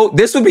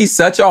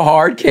such a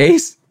hard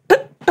case.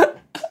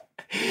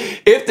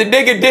 If the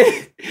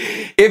nigga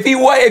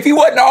if he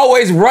wasn't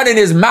always running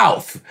his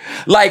mouth.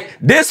 Like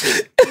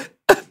this,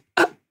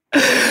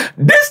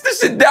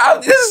 this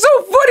is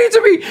so funny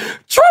to me.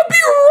 Trump be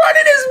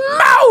running his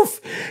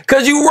mouth.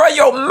 Cause you run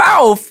your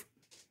mouth,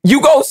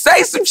 you go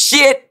say some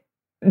shit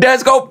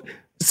that's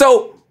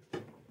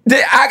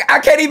I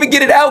can't even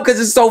get it out because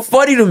it's so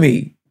funny to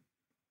me.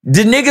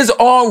 The nigga's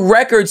on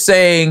record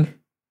saying,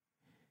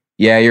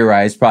 yeah, you're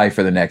right. It's probably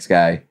for the next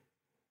guy.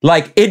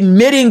 Like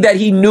admitting that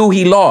he knew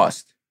he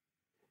lost.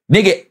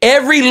 Nigga,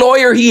 every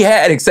lawyer he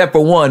had except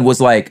for one was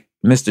like,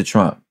 Mr.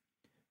 Trump,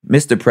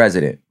 Mr.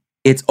 President,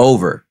 it's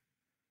over.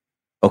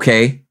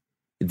 Okay?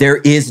 There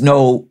is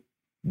no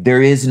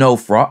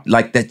fraud.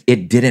 Like that,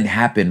 it didn't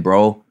happen,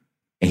 bro.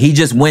 And he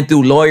just went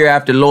through lawyer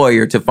after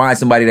lawyer to find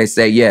somebody that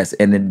said yes.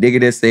 And the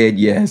nigga that said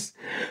yes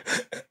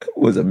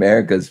was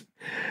America's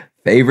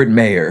favorite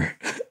mayor.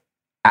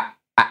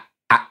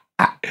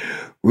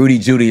 Rudy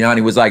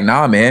Giuliani was like,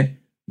 nah, man.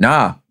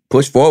 Nah,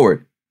 push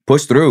forward.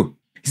 Push through.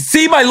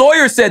 See, my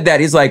lawyer said that.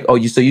 He's like,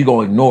 so you're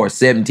going to ignore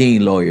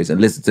 17 lawyers and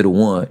listen to the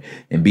one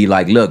and be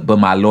like, look, but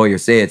my lawyer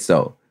said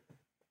so.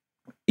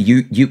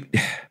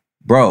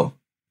 Bro,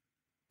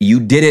 you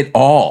did it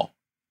all.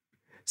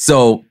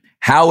 So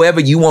however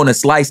you want to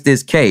slice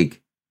this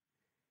cake,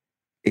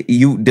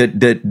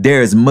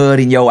 there's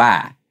mud in your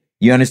eye.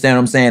 You understand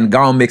what I'm saying?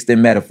 Go on, mix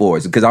them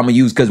metaphors because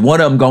because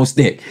one of them gonna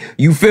stick.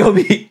 You feel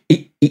me?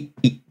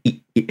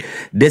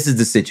 This is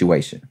the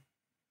situation.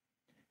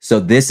 So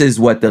this is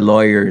what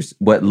lawyers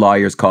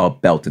call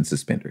belt and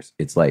suspenders.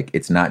 It's like,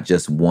 it's not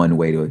just one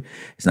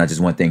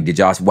thing. Did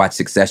y'all watch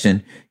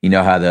Succession? You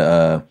know how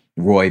the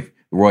Roy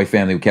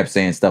family kept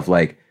saying stuff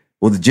like,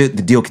 well, the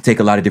deal could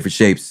take a lot of different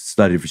shapes. It's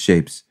a lot of different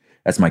shapes.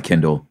 That's my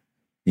Kindle.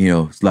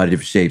 It's a lot of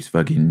different shapes.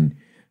 Fucking,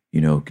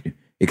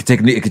 it could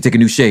take a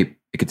new shape.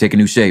 It could take a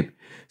new shape.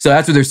 So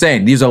that's what they're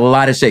saying. These are a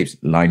lot of shapes.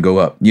 Line go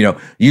up. You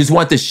just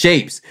want the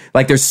shapes.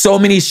 Like there's so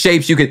many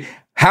shapes you could.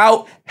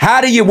 How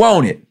do you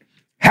want it?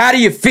 How do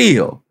you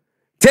feel?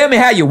 Tell me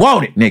how you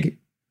want it, nigga.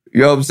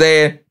 You know what I'm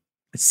saying?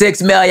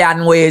 6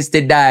 million ways to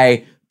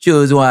die.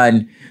 Choose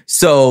one.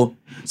 So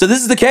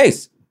this is the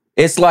case.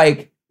 It's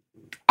like,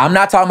 I'm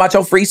not talking about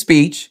your free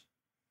speech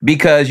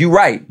because you're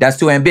right. That's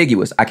too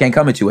ambiguous. I can't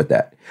come at you with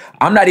that.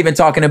 I'm not even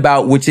talking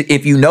about, which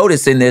if you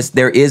notice in this,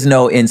 there is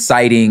no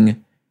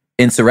inciting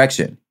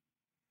insurrection.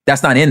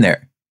 That's not in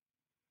there.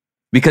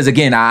 Because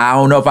again, I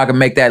don't know if I can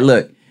make that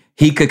look.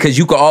 Because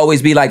you could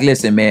always be like,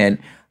 listen, man,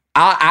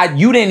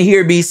 you didn't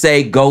hear me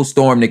say go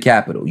storm the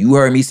Capitol. You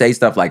heard me say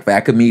stuff like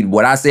that.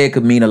 What I said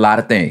could mean a lot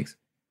of things.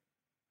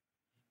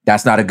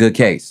 That's not a good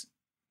case.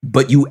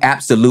 But you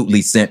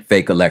absolutely sent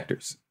fake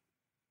electors.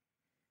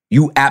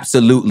 You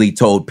absolutely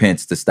told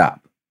Pence to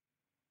stop,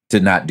 to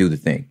not do the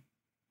thing.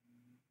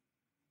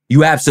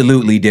 You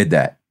absolutely did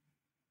that.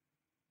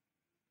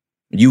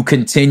 You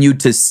continued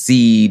to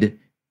seed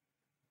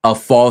a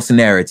false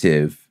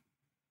narrative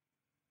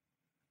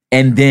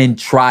and then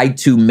tried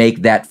to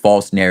make that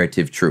false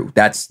narrative true.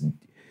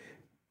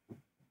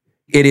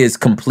 It is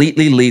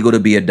completely legal to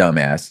be a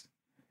dumbass.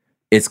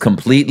 It's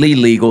completely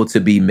legal to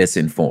be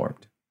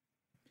misinformed.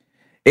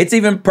 It's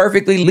even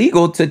perfectly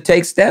legal to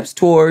take steps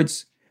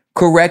towards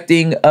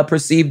correcting a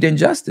perceived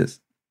injustice.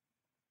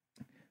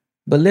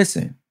 But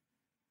listen,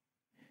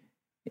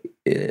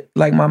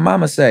 like my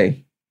mama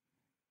say,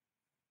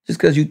 just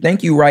because you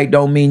think you right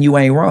don't mean you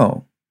ain't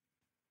wrong.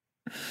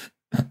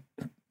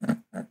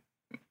 I'm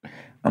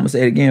going to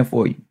say it again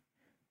for you.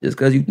 Just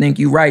because you think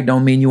you right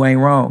don't mean you ain't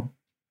wrong.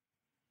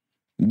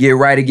 Get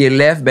right or get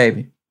left,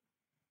 baby.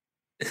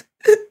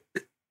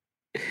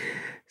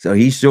 So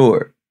he's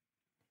sure.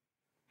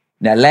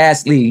 Now,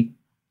 lastly,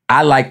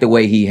 I like the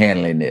way he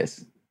handling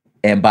this.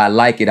 And by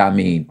like it, I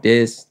mean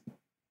this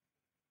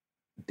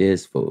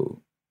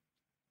fool.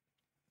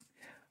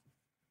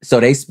 So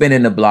they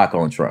spinning the block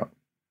on Trump.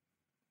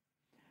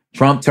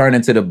 Trump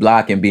turning to the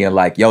block and being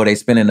like, yo, they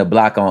spinning the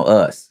block on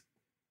us.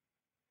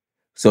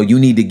 So you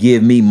need to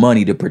give me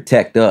money to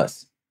protect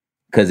us.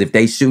 Because if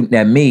they shooting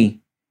at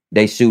me,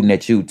 they shooting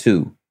at you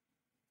too.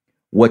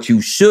 What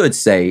you should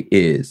say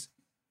is,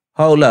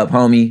 hold up,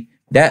 homie.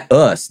 That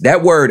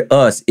word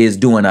us is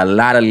doing a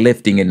lot of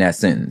lifting in that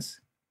sentence.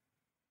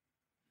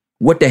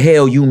 What the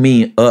hell you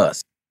mean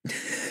us?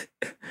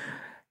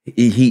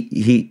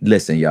 he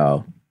listen,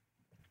 y'all.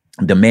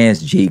 The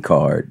man's G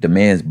card, the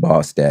man's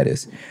boss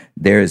status.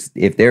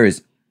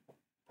 If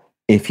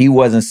he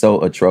wasn't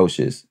so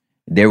atrocious,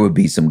 there would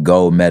be some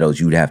gold medals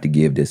you'd have to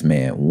give this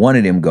man. One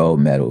of them gold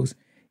medals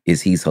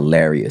is he's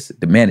hilarious.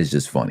 The man is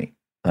just funny.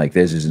 Like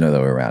there's just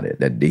another way around it.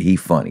 That he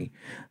funny.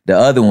 The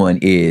other one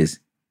is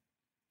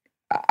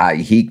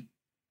he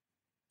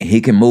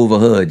can move a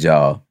hood,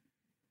 y'all,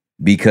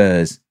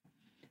 because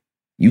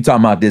you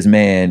talking about this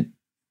man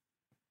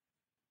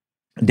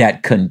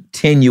that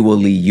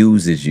continually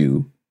uses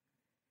you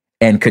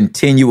and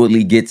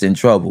continually gets in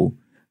trouble,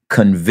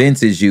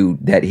 convinces you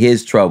that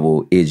his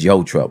trouble is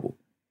your trouble.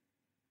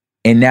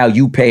 And now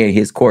you paying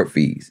his court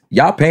fees.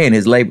 Y'all paying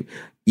his labor.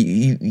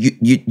 You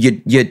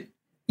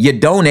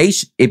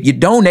donation, if you're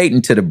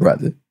donating to the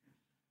brother,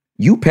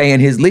 you paying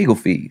his legal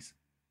fees.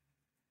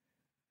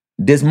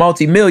 This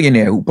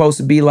multimillionaire who's supposed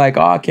to be like,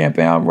 oh, I can't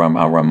pay, I run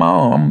my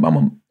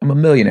own. I'm a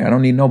millionaire. I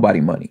don't need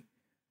nobody money.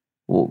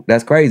 Well,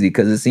 that's crazy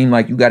because it seemed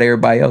like you got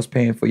everybody else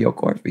paying for your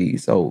court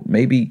fees. So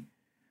maybe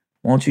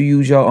won't you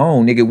use your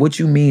own, nigga? What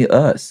you mean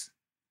us?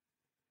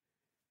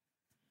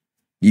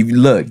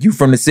 You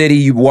from the city,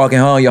 you walking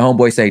home, your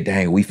homeboy say,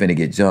 dang, we finna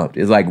get jumped.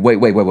 It's like, wait.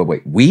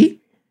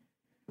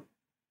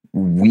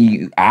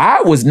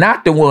 I was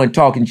not the one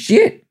talking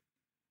shit.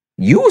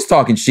 You was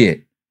talking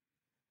shit.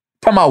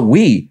 Talking about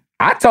we.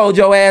 I told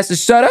your ass to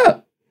shut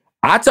up.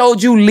 I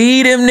told you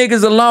leave them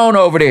niggas alone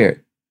over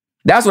there.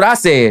 That's what I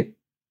said.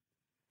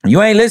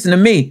 You ain't listen to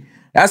me.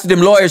 That's what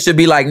them lawyers should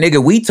be like,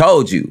 nigga, we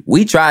told you.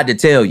 We tried to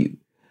tell you.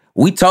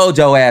 We told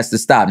your ass to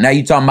stop. Now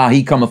you talking about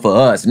he coming for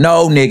us.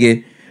 No,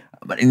 nigga.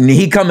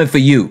 He coming for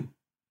you.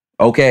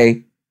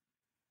 Okay?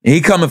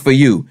 He coming for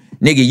you.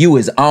 Nigga, you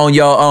is on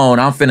your own.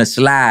 I'm finna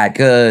slide,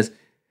 cuz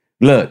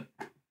look,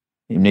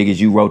 them niggas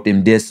you wrote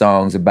them diss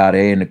songs about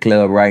it in the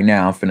club right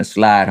now. I'm finna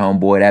slide,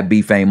 homeboy. That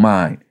beef ain't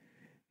mine.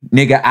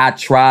 Nigga, I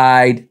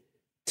tried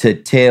to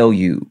tell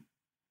you.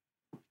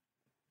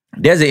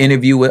 There's an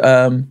interview with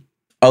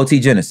OT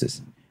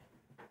Genesis.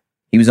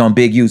 He was on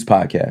Big U's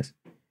podcast.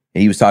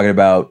 And he was talking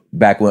about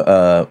back when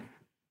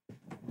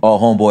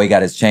homeboy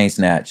got his chain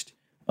snatched.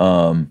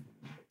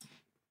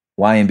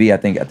 YNB, I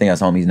think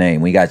that's homie's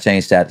name. When he got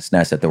chain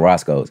snatched at the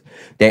Roscoe's.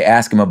 They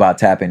asked him about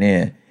tapping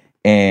in.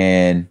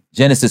 And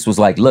Genesis was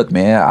like, look,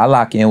 man, I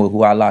lock in with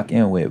who I lock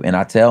in with. And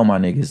I tell my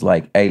niggas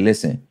like, hey,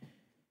 listen,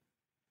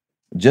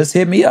 just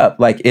hit me up.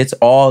 Like, it's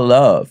all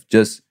love.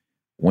 Just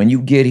when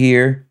you get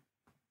here,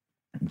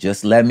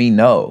 just let me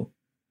know.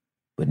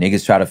 But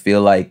niggas try to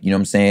feel like, you know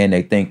what I'm saying?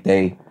 They think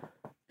they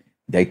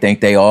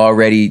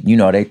already,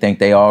 they think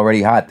they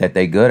already hot, that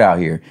they good out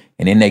here.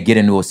 And then they get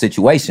into a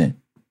situation.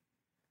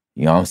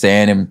 You know what I'm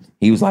saying? And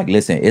he was like,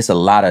 listen, it's a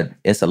lot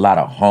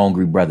of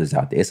hungry brothers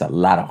out there. It's a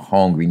lot of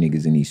hungry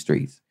niggas in these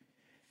streets.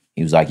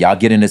 He was like, y'all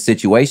get in a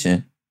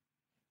situation.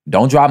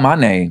 Don't drop my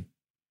name.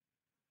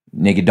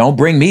 Nigga, don't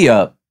bring me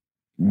up.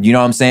 You know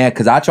what I'm saying?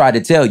 Because I tried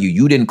to tell you,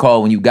 you didn't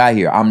call when you got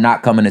here. I'm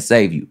not coming to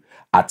save you.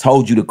 I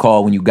told you to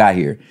call when you got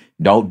here.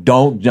 No.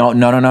 Don't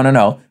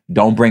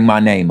bring my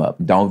name up.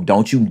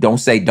 Don't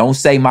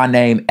say my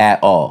name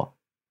at all.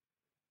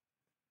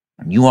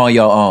 You on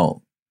your own.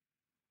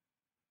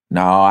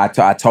 No, I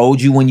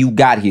told you when you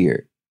got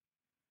here.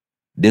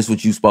 This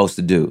what you supposed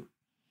to do.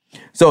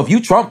 So if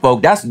you Trump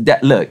folk,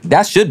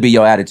 that should be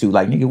your attitude.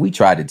 Like, nigga, we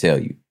tried to tell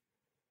you.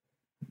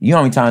 You know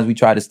how many times we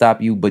tried to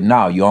stop you, but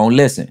no, you don't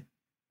listen.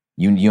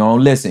 You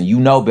don't listen. You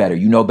know better.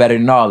 You know better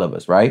than all of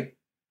us, right?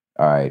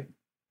 All right.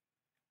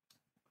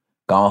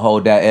 Go on,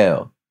 hold that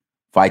L.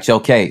 Fight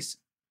your case.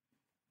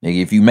 Nigga,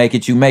 if you make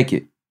it, you make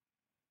it.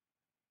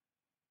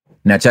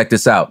 Now check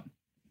this out.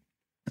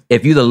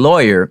 If you the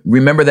lawyer,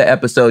 remember the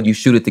episode You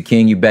Shoot at the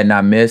King, You Bet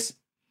Not Miss?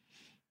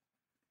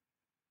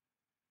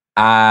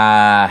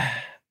 I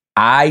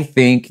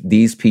think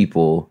these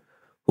people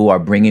who are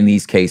bringing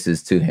these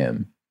cases to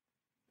him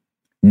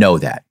know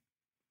that.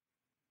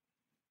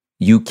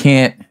 You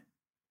can't,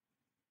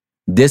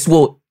 this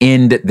will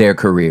end their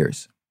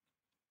careers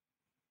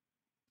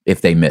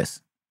if they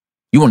miss.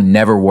 You will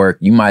never work.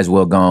 You might as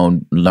well go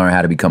and learn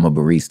how to become a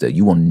barista.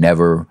 You will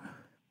never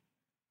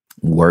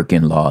work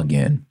in law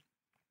again.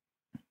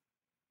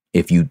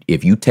 If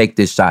you take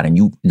this shot and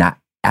you not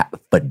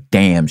for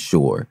damn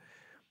sure,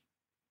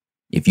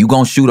 if you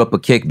gonna shoot up a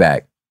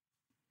kickback,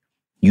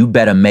 you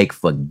better make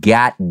for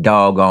god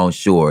doggone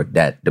sure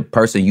that the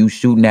person you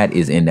shooting at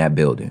is in that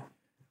building.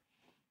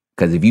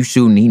 Because if you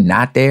shooting, he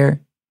not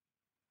there,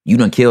 you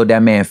done killed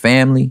that man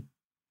family,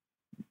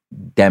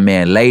 that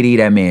man lady,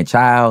 that man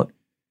child,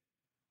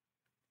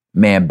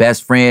 man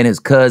best friend, his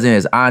cousin,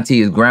 his auntie,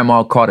 his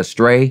grandma caught a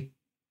stray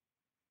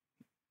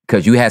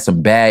because you had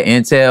some bad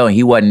intel and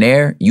he wasn't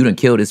there. You done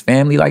killed his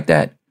family like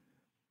that.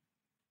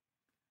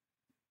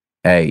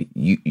 Hey,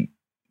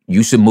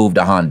 you should move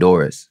to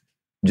Honduras.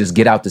 Just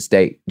get out the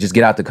state. Just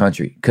get out the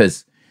country.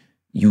 Because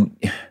if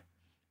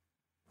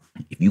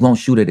you gonna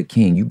shoot at a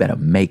king, you better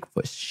make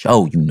for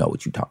sure you know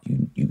what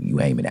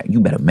you aiming at. You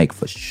better make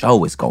for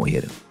sure it's gonna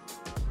hit him.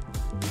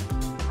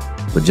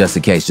 But just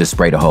in case, just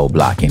spray the whole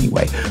block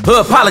anyway.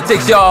 Hood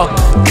politics, y'all.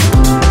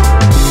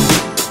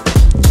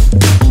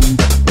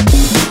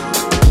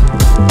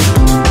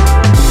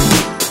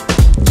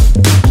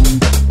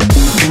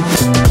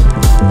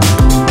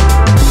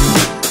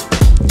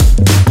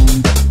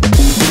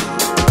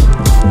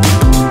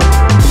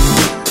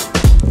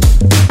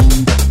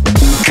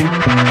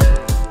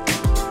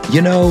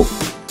 You know,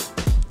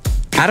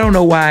 I don't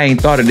know why I ain't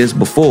thought of this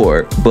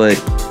before,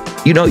 but,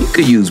 you know, you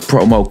could use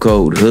promo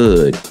code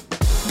HOOD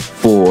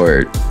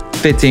for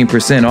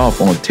 15%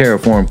 off on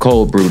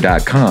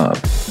terraformcoldbrew.com.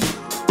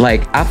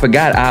 Like, I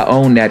forgot I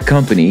own that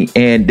company,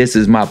 and this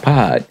is my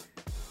pod.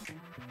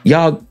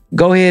 Y'all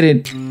go ahead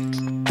and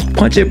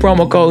punch in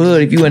promo code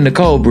HOOD if you in the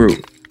cold brew.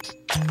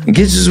 And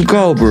get you some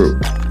cold brew.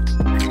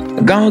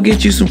 Go and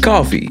get you some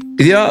coffee.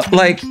 Y'all,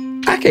 like,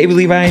 I can't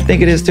believe I ain't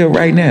think of this till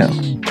right now.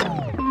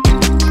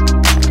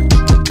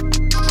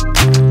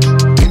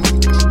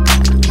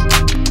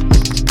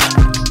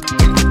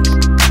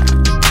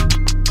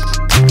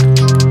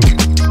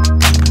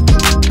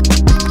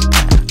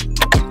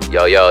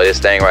 Yo, this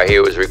thing right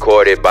here was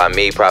recorded by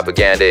me,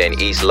 Propaganda, in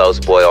East Los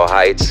Boyle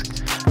Heights,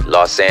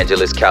 Los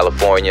Angeles,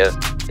 California.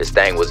 This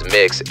thing was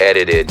mixed,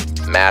 edited,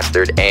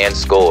 mastered, and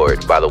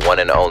scored by the one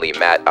and only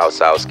Matt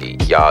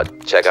Osowski. Y'all,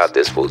 check out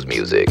this fool's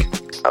music.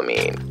 I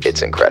mean,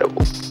 it's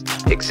incredible.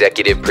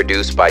 Executive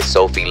produced by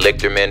Sophie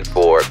Lichterman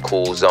for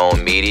Cool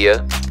Zone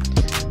Media.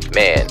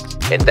 Man,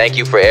 and thank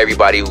you for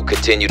everybody who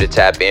continue to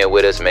tap in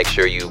with us. Make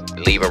sure you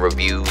leaving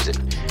reviews and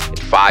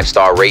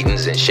 5-star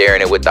ratings and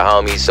sharing it with the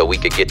homies so we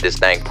could get this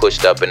thing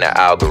pushed up in the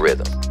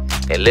algorithm.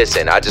 And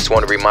listen, I just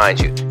want to remind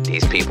you,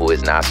 these people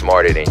is not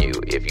smarter than you.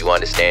 If you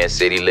understand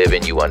city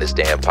living, you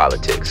understand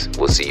politics.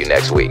 We'll see you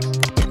next week.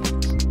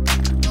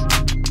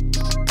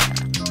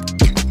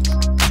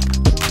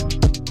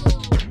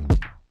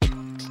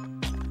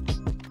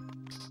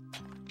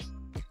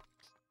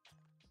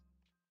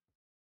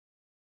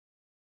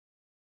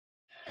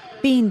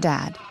 Bean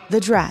Dad, The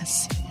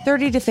Dress,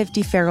 30 to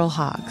 50 Feral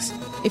Hogs.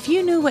 If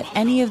you knew what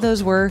any of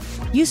those were,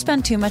 you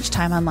spend too much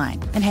time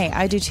online. And hey,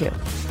 I do too.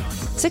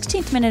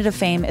 16th Minute of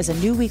Fame is a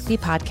new weekly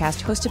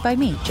podcast hosted by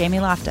me,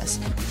 Jamie Loftus.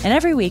 And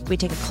every week we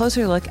take a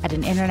closer look at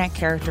an internet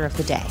character of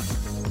the day.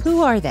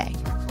 Who are they?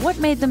 What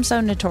made them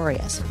so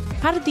notorious?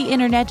 How did the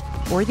internet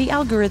or the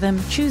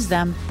algorithm choose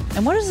them?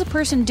 And what does a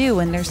person do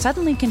when they're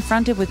suddenly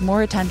confronted with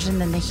more attention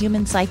than the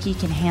human psyche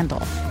can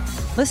handle?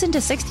 Listen to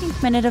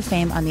 16th Minute of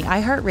Fame on the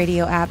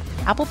iHeartRadio app,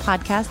 Apple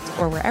Podcasts,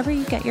 or wherever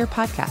you get your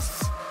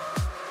podcasts.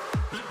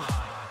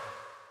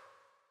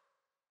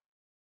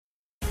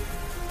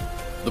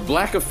 The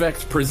Blocc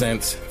Effect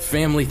presents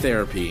Family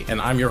Therapy,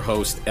 and I'm your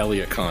host,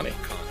 Elliot Connie.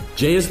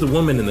 Jay is the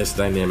woman in this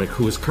dynamic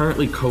who is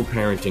currently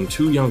co-parenting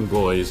 2 young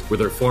boys with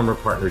her former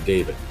partner,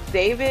 David.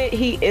 David,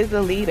 he is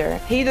a leader.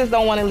 He just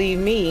don't want to leave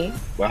me.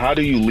 But how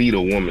do you lead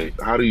a woman?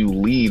 How do you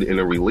lead in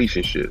a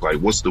relationship? Like,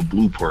 what's the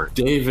blueprint?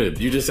 David,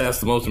 you just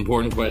asked the most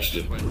important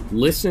question.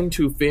 Listen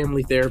to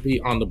Family Therapy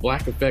on the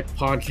Blocc Effect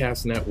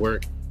Podcast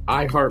Network,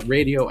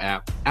 iHeartRadio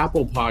app,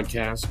 Apple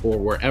Podcasts, or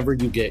wherever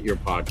you get your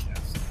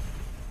podcasts.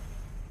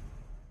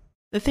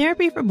 The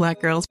Therapy for Black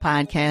Girls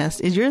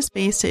podcast is your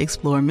space to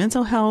explore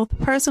mental health,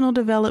 personal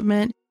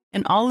development,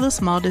 and all of the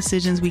small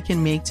decisions we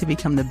can make to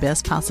become the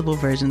best possible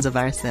versions of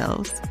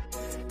ourselves.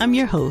 I'm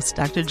your host,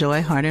 Dr.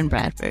 Joy Harden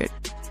Bradford,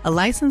 a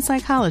licensed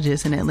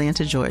psychologist in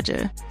Atlanta,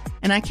 Georgia,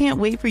 and I can't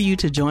wait for you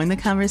to join the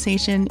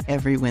conversation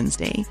every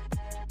Wednesday.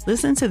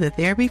 Listen to the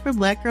Therapy for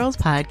Black Girls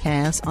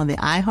podcast on the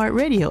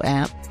iHeartRadio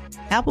app,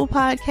 Apple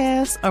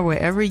Podcasts, or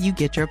wherever you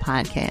get your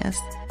podcasts.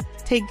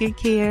 Take good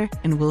care,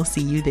 and we'll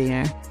see you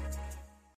there.